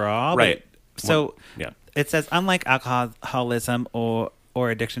withdrawal. Right. So Yeah. it says, unlike alcoholism or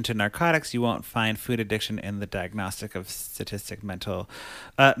addiction to narcotics, you won't find food addiction in the Diagnostic of Statistic Manual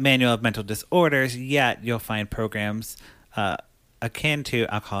of Mental Disorders, yet you'll find programs akin to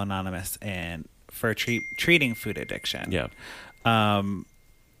Alcohol Anonymous and for treating food addiction. Yeah.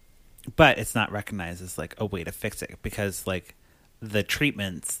 But it's not recognized as like a way to fix it because like the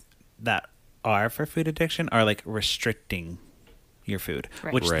treatments that are for food addiction are like restricting your food,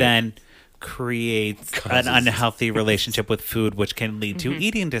 Right. which Right. then creates an unhealthy relationship with food, which can lead to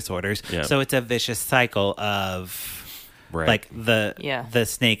eating disorders. Yeah. So it's a vicious cycle of Right. like the Yeah. the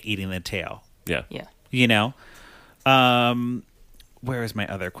snake eating the tail, Yeah. Yeah. you know? Where is my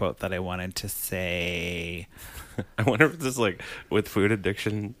other quote that I wanted to say? I wonder if this like with food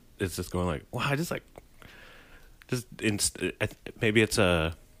addiction, it's just going like, wow, maybe it's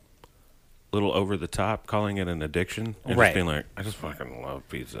a little over the top calling it an addiction and Right. just being like, I just fucking love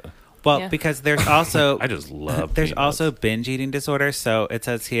pizza. Well, Yeah. because there's also I just love there's peanuts. also binge eating disorder. So it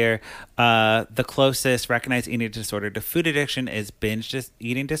says here, the closest recognized eating disorder to food addiction is binge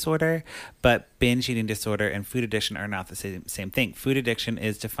eating disorder, but binge eating disorder and food addiction are not the same thing. Food addiction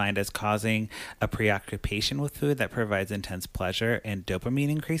is defined as causing a preoccupation with food that provides intense pleasure and dopamine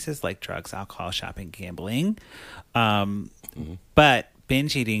increases, like drugs, alcohol, shopping, gambling. But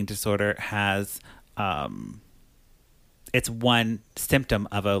binge eating disorder has it's one symptom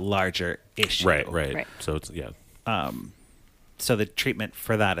of a larger issue. Right. Right. So it's So the treatment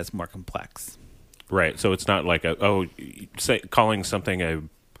for that is more complex. right. So it's not like calling something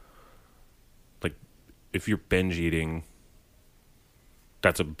like if you're binge eating,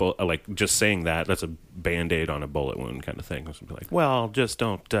 that's like just saying that's a Band-Aid on a bullet wound kind of thing. Something like, well, just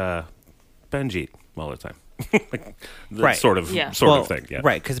don't binge eat all the time. Like that Right. sort of thing. Yeah.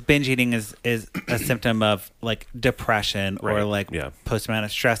 Right, because binge eating is a symptom of like depression or Right, like yeah.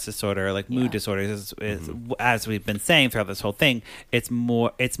 post-traumatic stress disorder or like mood Yeah. disorders. As we've been saying throughout this whole thing, it's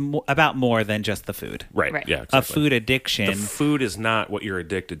about more than just the food. Right. Right. Yeah. A Exactly. food addiction. The food is not what you're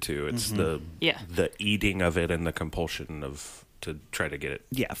addicted to. It's Yeah. the eating of it and the compulsion to try to get it.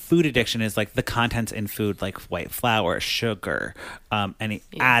 Yeah, food addiction is like the contents in food, like white flour, sugar, any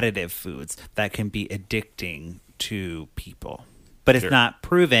additive foods that can be addicting to people. But it's Sure. not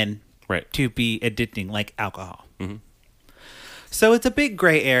proven Right. to be addicting like alcohol. So it's a big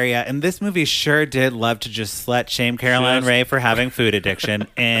gray area, and this movie sure did love to just slut shame Caroline Just- Ray for having food addiction,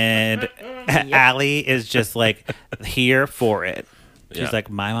 and Allie is just like here for it. She's Yeah. like,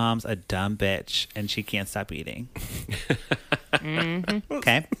 my mom's a dumb bitch and she can't stop eating.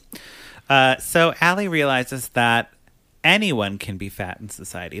 Okay. So Allie realizes that anyone can be fat in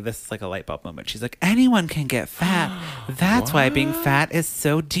society. This is like a light bulb moment. She's like, anyone can get fat. That's why being fat is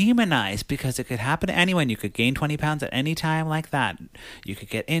so demonized, because it could happen to anyone. You could gain 20 pounds at any time like that. You could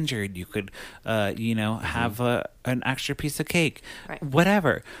get injured. You could, have an extra piece of cake. Right.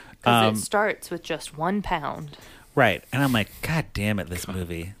 Whatever. Because it starts with just 1 pound. Right. And I'm like, God damn it, this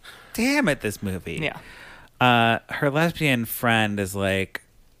movie. Damn it, this movie. Yeah. Her lesbian friend is like,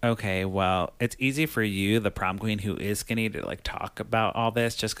 okay, well, it's easy for you, the prom queen who is skinny, to like talk about all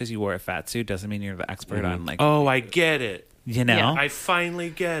this. Just because you wore a fat suit doesn't mean you're the expert on like, Oh, I get it. you know. Yeah. I finally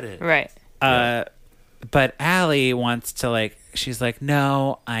get it. Right. But Allie wants to like, she's like,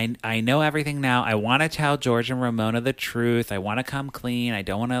 no, I know everything now. I want to tell George and Ramona the truth. I want to come clean. I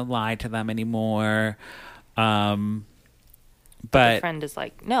don't want to lie to them anymore. The But friend is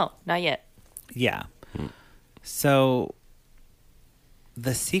like, no, not yet. yeah. So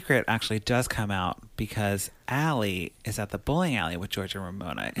the secret actually does come out because Allie is at the bowling alley with George and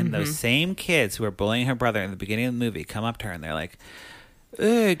Ramona. And those same kids who are bullying her brother in the beginning of the movie come up to her and they're like,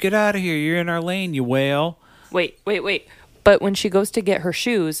 hey, get out of here. You're in our lane, you whale. Wait. But when she goes to get her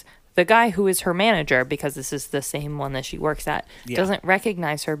shoes, the guy who is her manager, because this is the same one that she works at, Yeah. doesn't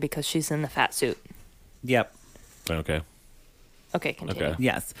recognize her because she's in the fat suit. Yep. Okay. Okay, continue. Okay.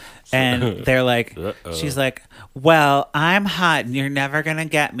 Yes. And they're like, she's like, well, I'm hot and you're never going to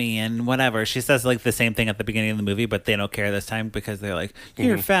get me and whatever. She says like the same thing at the beginning of the movie, but they don't care this time because they're like,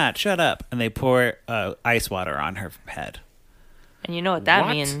 you're fat, shut up. And they pour ice water on her head. And you know what that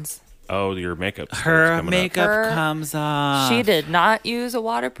What? means. Oh, your makeup. starts Her coming up. makeup Her- comes off. She did not use a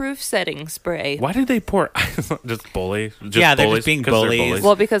waterproof setting spray. Why did they pour just bully? Just Yeah, they're just bullies? being 'Cause they're bullies.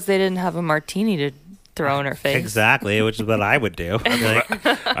 Well, because they didn't have a martini to throw in her face. Exactly, which is what I would do. I'd be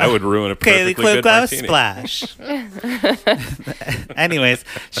like, I would ruin a Kaylee perfectly good Cuoco martini. splash. Anyways,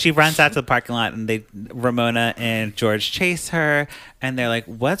 she runs out to the parking lot, and Ramona and George chase her, and they're like,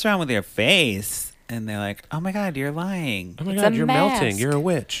 "What's wrong with your face?" And they're like, "Oh my God, you're lying. Oh my It's God, a you're melting. mask. You're a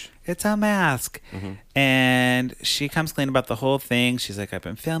witch. It's a mask." And she comes clean about the whole thing. She's like, "I've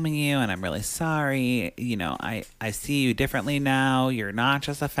been filming you, and I'm really sorry. You know, I see you differently now. You're not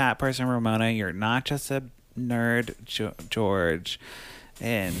just a fat person, Ramona. You're not just a nerd, George."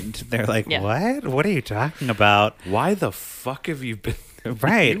 And they're like, Yeah. "What? What are you talking about?" Why the fuck have you been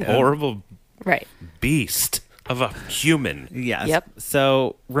Right. you horrible Right. beast of a human? Yes. Yep.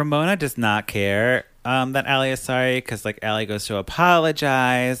 So Ramona does not care that Allie is sorry because like Allie goes to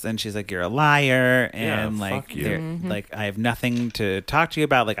apologize and she's like, "You're a liar," and Yeah, like fuck you. they're- like I have nothing to talk to you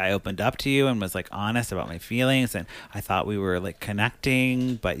about. Like I opened up to you and was like honest about my feelings, and I thought we were like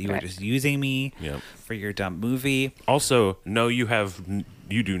connecting, but you were Right. just using me Yep. for your dumb movie. Also, no, you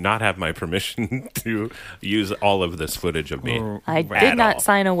do not have my permission to use all of this footage of me. I At did not all.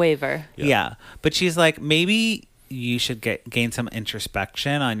 sign a waiver. Yeah. But she's like, maybe you should gain some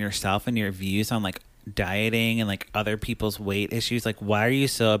introspection on yourself and your views on like dieting and like other people's weight issues. Like, why are you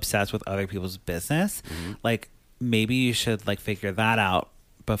so obsessed with other people's business? Like, maybe you should like figure that out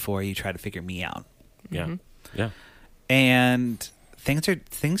before you try to figure me out. Yeah. Yeah. And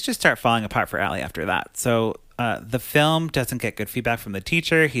things just start falling apart for Allie after that. So the film doesn't get good feedback from the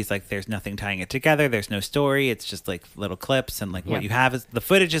teacher. He's like, there's nothing tying it together. There's no story. It's just like little clips, and like what Yeah. you have is the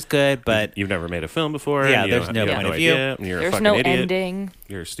footage is good, but You've never made a film before. Yeah, and there's you no have point of view. idea, and you're a There's fucking no idiot. ending.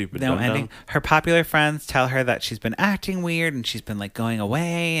 You're a stupid no dum-dum. ending. Her popular friends tell her that she's been acting weird and she's been like going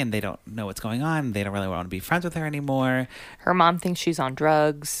away, and they don't know what's going on. They don't really want to be friends with her anymore. Her mom thinks she's on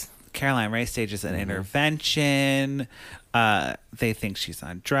drugs. Caroline Ray stages an intervention. They think she's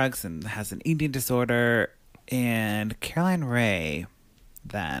on drugs and has an eating disorder. And Caroline Ray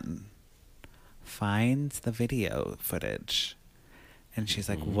then finds the video footage. And she's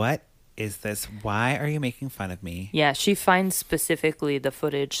like, what is this? Why are you making fun of me? Yeah, she finds specifically the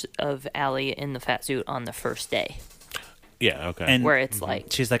footage of Allie in the fat suit on the first day, Yeah. Okay. And where it's like,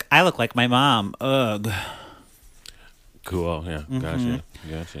 she's like, I look like my mom. Ugh. cool. Yeah. Gotcha.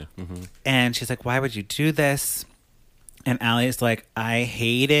 Gotcha. And she's like, why would you do this? And Allie's like, I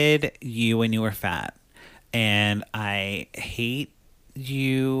hated you when you were fat. And I hate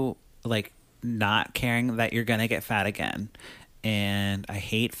you, like, not caring that you're going to get fat again. And I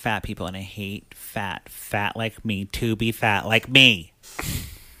hate fat people, and I hate fat like me to be fat like me.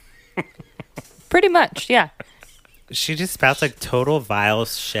 pretty much, yeah. She just spouts, like, total vile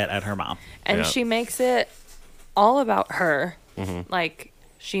shit at her mom. And Yeah. she makes it all about her. Like,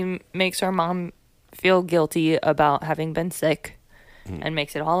 she makes her mom feel guilty about having been sick and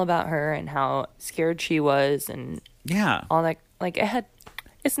makes it all about her and how scared she was and Yeah. all Like,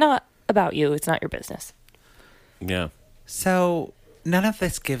 it's not about you. It's not your business. Yeah. So none of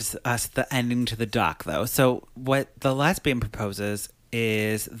this gives us the ending to the doc, though. So what the lesbian proposes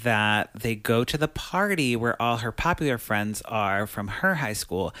is that they go to the party where all her popular friends are from her high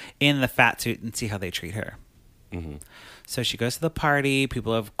school in the fat suit and see how they treat her. Mm-hmm. So she goes to the party.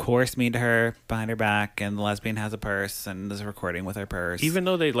 People, of course, mean to her behind her back, and the lesbian has a purse and is recording with her purse. Even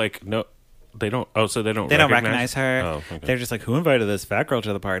though they like no, they don't. Oh, so they don't. They don't recognize her. Oh, okay. They're just like, who invited this fat girl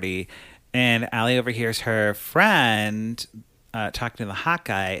to the party? And Allie overhears her friend talking to the hot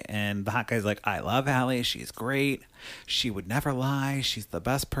guy, and the hot guy's like, I love Allie. She's great. She would never lie. She's the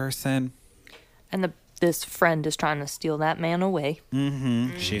best person. And this friend is trying to steal that man away.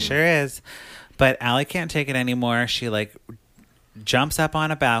 Mm-hmm. She sure is. But Allie can't take it anymore. She like jumps up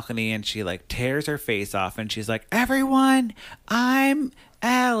on a balcony and she like tears her face off, and she's like, everyone, I'm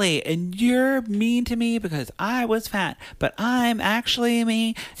Allie, and you're mean to me because I was fat, but I'm actually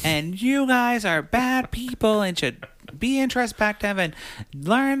me, and you guys are bad people and should be introspective and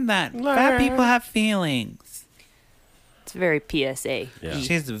learn that fat people have feelings. It's very PSA. Yeah.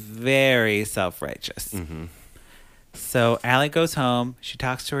 She's very self-righteous. Mm-hmm. So Allie goes home. She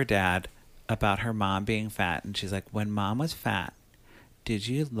talks to her dad about her mom being fat, and she's like, when Mom was fat, did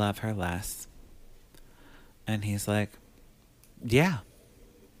you love her less? And he's like, yeah.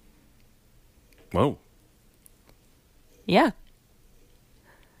 Whoa. Yeah.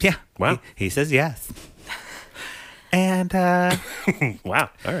 Yeah. Wow. He says yes. And Wow.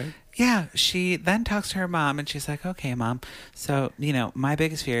 All right. yeah, she then talks to her mom, and she's like, okay, Mom, so, my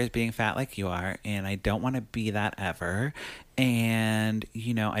biggest fear is being fat like you are, and I don't want to be that ever. And,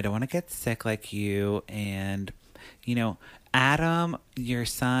 I don't want to get sick like you. And, Adam, your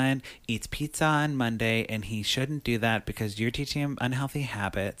son, eats pizza on Monday, and he shouldn't do that because you're teaching him unhealthy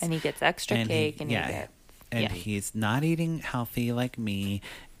habits. And he gets extra cake, and he gets... And yeah. he's not eating healthy like me,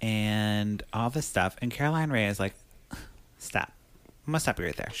 and all this stuff. And Caroline Rhea is like, stop. I'm going to stop you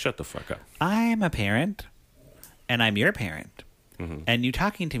right there. Shut the fuck up. I'm a parent, and I'm your parent. Mm-hmm. And you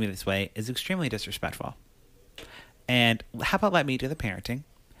talking to me this way is extremely disrespectful. And how about let me do the parenting,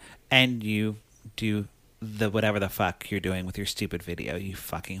 and you do the whatever the fuck you're doing with your stupid video, you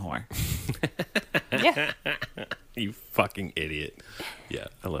fucking whore. Yeah. You fucking idiot. Yeah,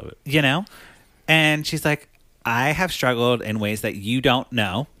 I love it. And she's like, I have struggled in ways that you don't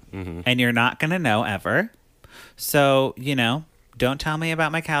know, and you're not going to know ever. So, don't tell me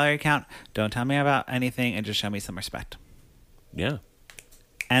about my calorie count. Don't tell me about anything, and just show me some respect. Yeah.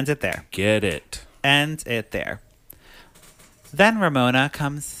 Ends it there. Get it. Ends it there. Then Ramona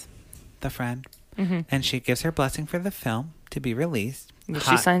comes, the friend, and she gives her blessing for the film to be released.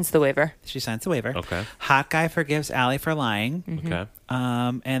 She signs the waiver. She signs the waiver. Okay. Hot guy forgives Allie for lying. Okay.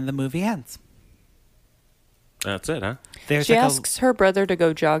 And the movie ends. That's it, huh? There's She like asks her brother to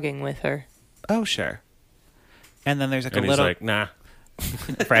go jogging with her. oh, sure. And then there's like And a he's little... like, nah.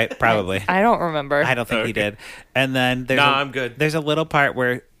 Right, probably. I don't remember. I don't think he did. And then there's Nah, I'm good. There's a little part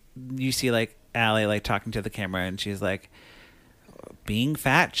where you see like Allie like talking to the camera, and she's like, being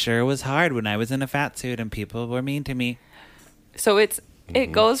fat sure was hard when I was in a fat suit and people were mean to me. So it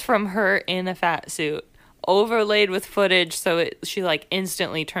goes from her in a fat suit overlaid with footage, so she like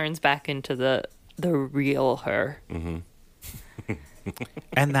instantly turns back into the real her.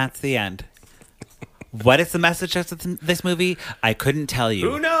 And that's the end. What is the message of this movie? I couldn't tell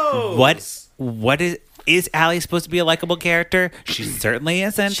you. Who knows? What is Allie supposed to be a likable character? She certainly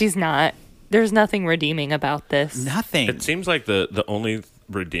isn't. She's not. There's nothing redeeming about this. nothing. It seems like the only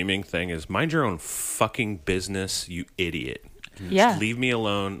redeeming thing is mind your own fucking business, you idiot. Yeah. Just leave me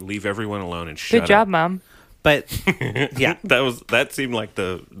alone. Leave everyone alone and shut Good job, up. Mom. But yeah, That seemed like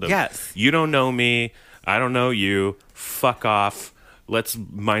the Yes. You don't know me. I don't know you. Fuck off. Let's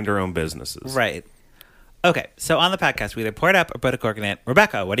mind our own businesses. right. Okay, so on the podcast, we either pour it up or put a cork in it.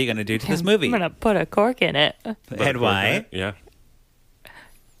 Rebecca, what are you going to do to this movie? I'm gonna put a cork in it. And why? Yeah.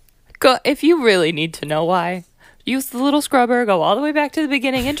 Go if you really need to know why. Use the little scrubber, go all the way back to the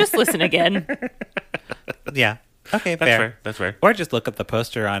beginning, and just listen again. Yeah. Okay, That's fair. That's fair. Or just look up the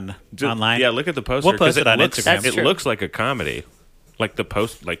poster online. Yeah, look at the poster. We'll post 'cause it on looks, Instagram. That's It true. looks like a comedy. Like the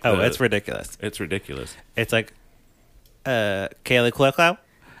post. Like Oh, the- it's ridiculous. It's ridiculous. It's like Kaylee Cuoco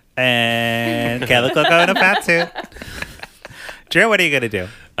and Kaylee Cuoco in a fat suit. Drew, what are you going to do?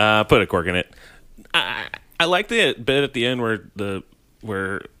 Put a cork in it. I like the bit at the end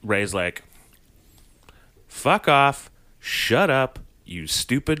where Ray's like, "Fuck off, shut up, you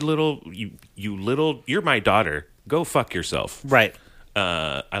stupid little you're my daughter. Go fuck yourself." Right.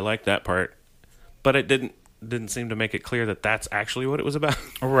 I like that part, but it didn't. didn't seem to make it clear that that's actually what it was about.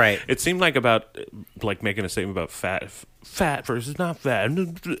 Right. It seemed like about like making a statement about fat versus not fat,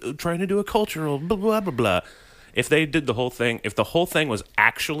 trying to do a cultural blah blah blah blah. If they did the whole thing, if the whole thing was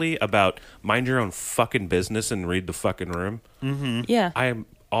actually about mind your own fucking business and read the fucking room, Yeah. I am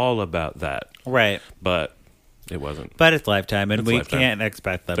all about that. Right. But it wasn't. But it's Lifetime, and It's we Lifetime. can't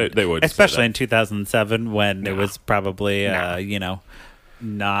expect them. They wouldn't say especially that. in 2007 when it was probably,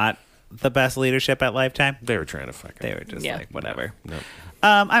 not the best leadership at Lifetime. They were trying to fuck They it. were just Yeah. like, whatever. No.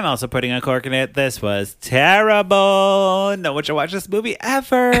 I'm also putting a cork in it. This was terrible. No one should watch this movie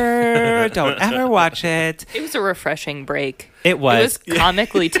ever. Don't ever watch it. It was a refreshing break. It was. It was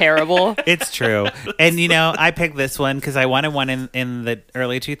comically terrible. It's true. And, I picked this one because I wanted one in the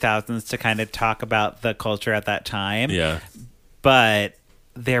early 2000s to kind of talk about the culture at that time. Yeah. But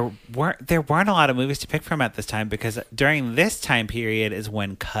there weren't a lot of movies to pick from at this time because during this time period is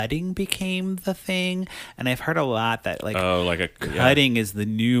when cutting became the thing. And I've heard a lot that cutting is the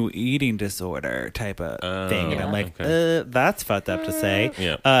new eating disorder type of thing. And I'm like, that's fucked up to say.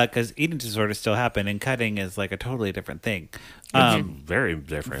 Yeah. Because eating disorders still happen and cutting is like a totally different thing. Very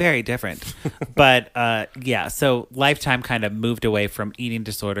different. Very different. But so Lifetime kind of moved away from eating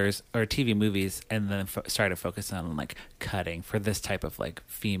disorders or TV movies and then started focusing on like cutting for this type of like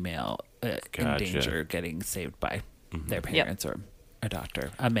female in danger getting saved by their parents or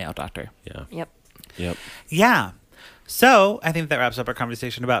a male doctor. Yeah. Yep. Yeah. So I think that wraps up our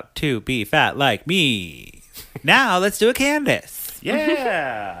conversation about to be fat like me. Now let's do a Candace.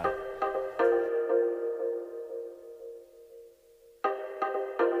 Yeah.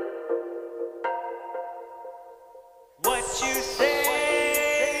 What you say,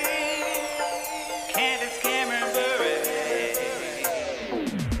 Candace Cameron Bure.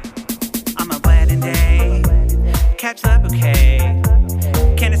 On my wedding day, catch the bouquet.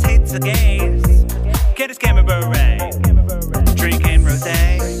 Candace hates the gays. Candace Cameron Bure. Drinking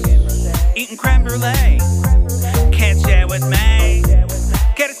rosé, eating creme brulee. Can't share with me.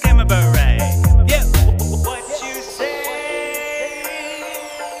 Candace Cameron Bure. Yeah. What you say,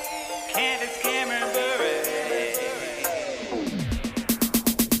 Candace Cameron Bure.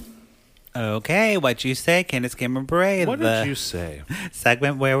 Okay, what you say, Candace Cameron Bure. What did you say?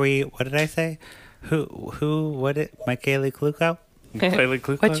 Segment where what did I say? What did Kaylee Kluko? Kaylee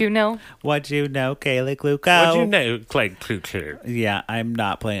Kluko? What you know? What you know, Kaylee Kluko? What you know, Clay Kluko? Yeah, I'm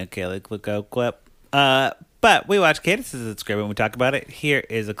not playing a Kaylee Kluko clip. But we watch Candace's script and we talk about it. Here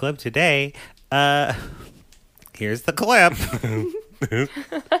is a clip today. Here's the clip.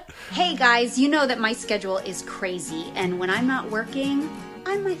 Hey guys, you know that my schedule is crazy, and when I'm not working,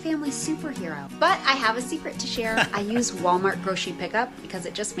 I'm my family's superhero. But I have a secret to share. I use Walmart grocery pickup because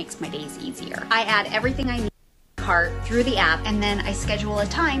it just makes my days easier. I add everything I need to my cart through the app, and then I schedule a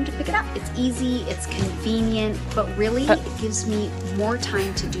time to pick it up. It's easy, it's convenient, but really it gives me more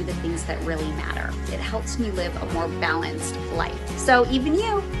time to do the things that really matter. It helps me live a more balanced life. So even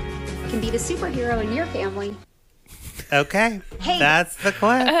you can be the superhero in your family. Okay, Hey. that's the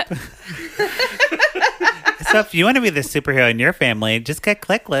clip. So if you want to be the superhero in your family, just get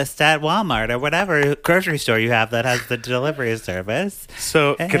ClickList at Walmart or whatever grocery store you have that has the delivery service.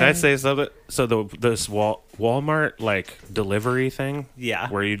 So can I Hey. say something? So this Walmart like delivery thing, Yeah.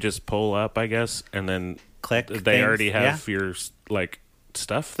 where you just pull up, I guess, and then Click they things, already have yeah. your like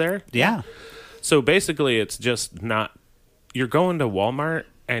stuff there. Yeah. So basically, it's just not you're going to Walmart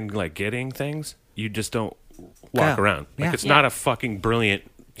and like getting things. You just don't walk Go. around. Like Yeah. it's not a fucking brilliant,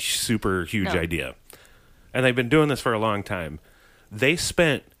 super huge No. idea. And they've been doing this for a long time. They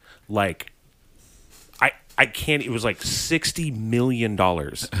spent like I can't. It was like $60 million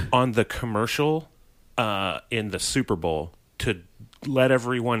on the commercial in the Super Bowl to let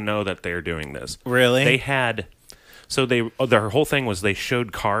everyone know that they're doing this. Really? They had their whole thing was they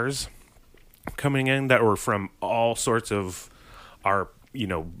showed cars coming in that were from all sorts of our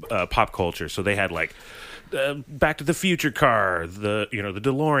pop culture. So they had like Back to the Future car, the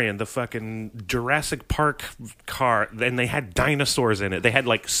DeLorean, the fucking Jurassic Park car, and they had dinosaurs in it. They had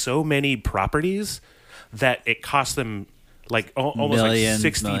like so many properties that it cost them like almost Millions,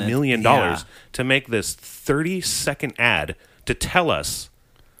 like $60 millions. million Yeah. to make this 30-second ad to tell us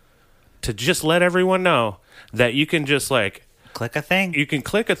to just let everyone know that you can just like Click a thing. you can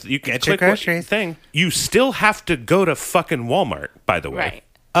click you can Get your click what groceries. thing. You still have to go to fucking Walmart, by the way. Right.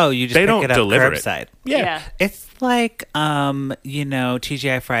 Oh, you just They pick don't it up deliver it. curbside. Yeah. It's like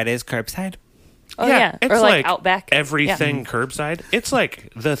TGI Fridays curbside. Oh yeah. It's Or like Outback. Everything curbside. It's like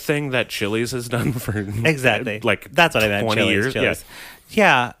the thing that Chili's has done for Exactly. like That's what I meant. 20 Chili's, years. Chili's.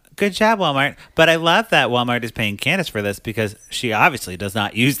 Yeah. Good job, Walmart. But I love that Walmart is paying Candace for this because she obviously does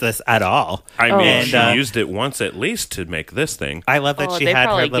not use this at all. I mean, And, she used it once at least to make this thing. I love that she they had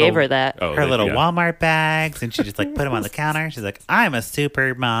probably her little, gave her that. her little Walmart bags, and she just like put them on the counter. She's like, "I'm a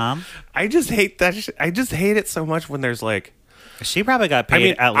super mom." I just hate that. I just hate it so much when there's like. She probably got paid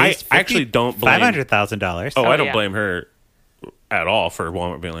mean, at least I actually don't blame $500,000. Oh, I don't yeah. blame her at all for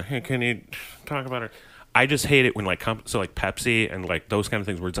Walmart being like, "Hey, can you talk about her?" I just hate it when like like Pepsi and like those kind of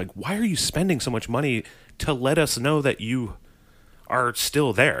things where it's like, why are you spending so much money to let us know that you are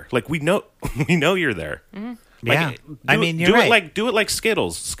still there? Like we know you're there. Mm-hmm. Like, Yeah. I mean, you're right. Do it like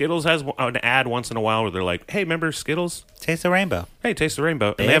Skittles. Skittles has an ad once in a while where they're like, "Hey, remember Skittles? Taste the rainbow. Hey, taste the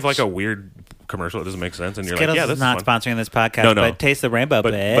rainbow." And they have like a weird commercial that doesn't make sense, and you're Skittles like, "Yeah, this is not is fun." sponsoring this podcast, No. but Taste the Rainbow,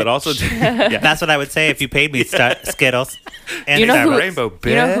 bitch. But also, yeah. That's what I would say if you paid me Skittles. And You know that who? Rainbow,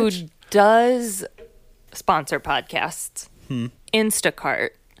 You know who bitch. does sponsor podcasts? Instacart.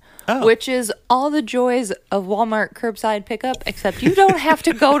 Oh. Which is all the joys of Walmart curbside pickup, except you don't have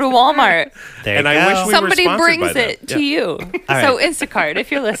to go to Walmart. There And you I go. wish we were Somebody sponsored brings by them. it to you. All So right. Instacart,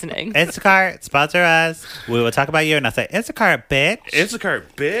 if you're listening. Instacart, sponsor us. We will talk about you, and I'll say, Instacart, bitch. Instacart,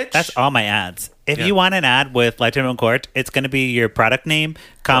 bitch. That's all my ads. If Yeah. you want an ad with Lifetime on Court, it's going to be your product name,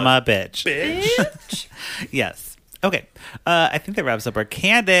 comma, bitch. bitch. Yes. Okay. I think that wraps up our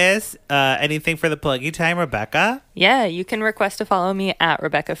Candace. Anything for the pluggy time, Rebecca? Yeah, you can request to follow me at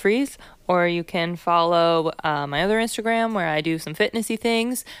Rebecca Freeze, or you can follow my other Instagram where I do some fitnessy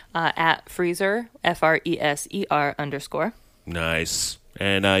things at Freezer, FRESER_. Nice.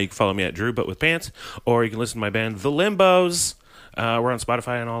 And you can follow me at Drew But With Pants, or you can listen to my band The Limbos. We're on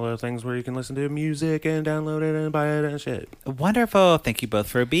Spotify and all the things where you can listen to music and download it and buy it and shit. Wonderful. Thank you both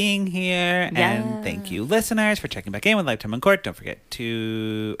for being here. Yeah. And thank you, listeners, for checking back in with Lifetime on Court. Don't forget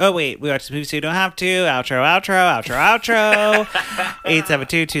to... Oh, wait. We watched the movie, so you don't have to. Outro.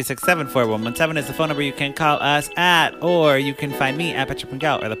 872-267-4117 is the phone number you can call us at. Or you can find me at Petra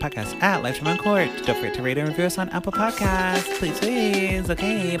Pungal or the podcast at Lifetime on Court. Don't forget to rate and review us on Apple Podcasts. Please.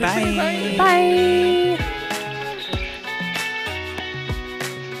 Okay, bye. Bye.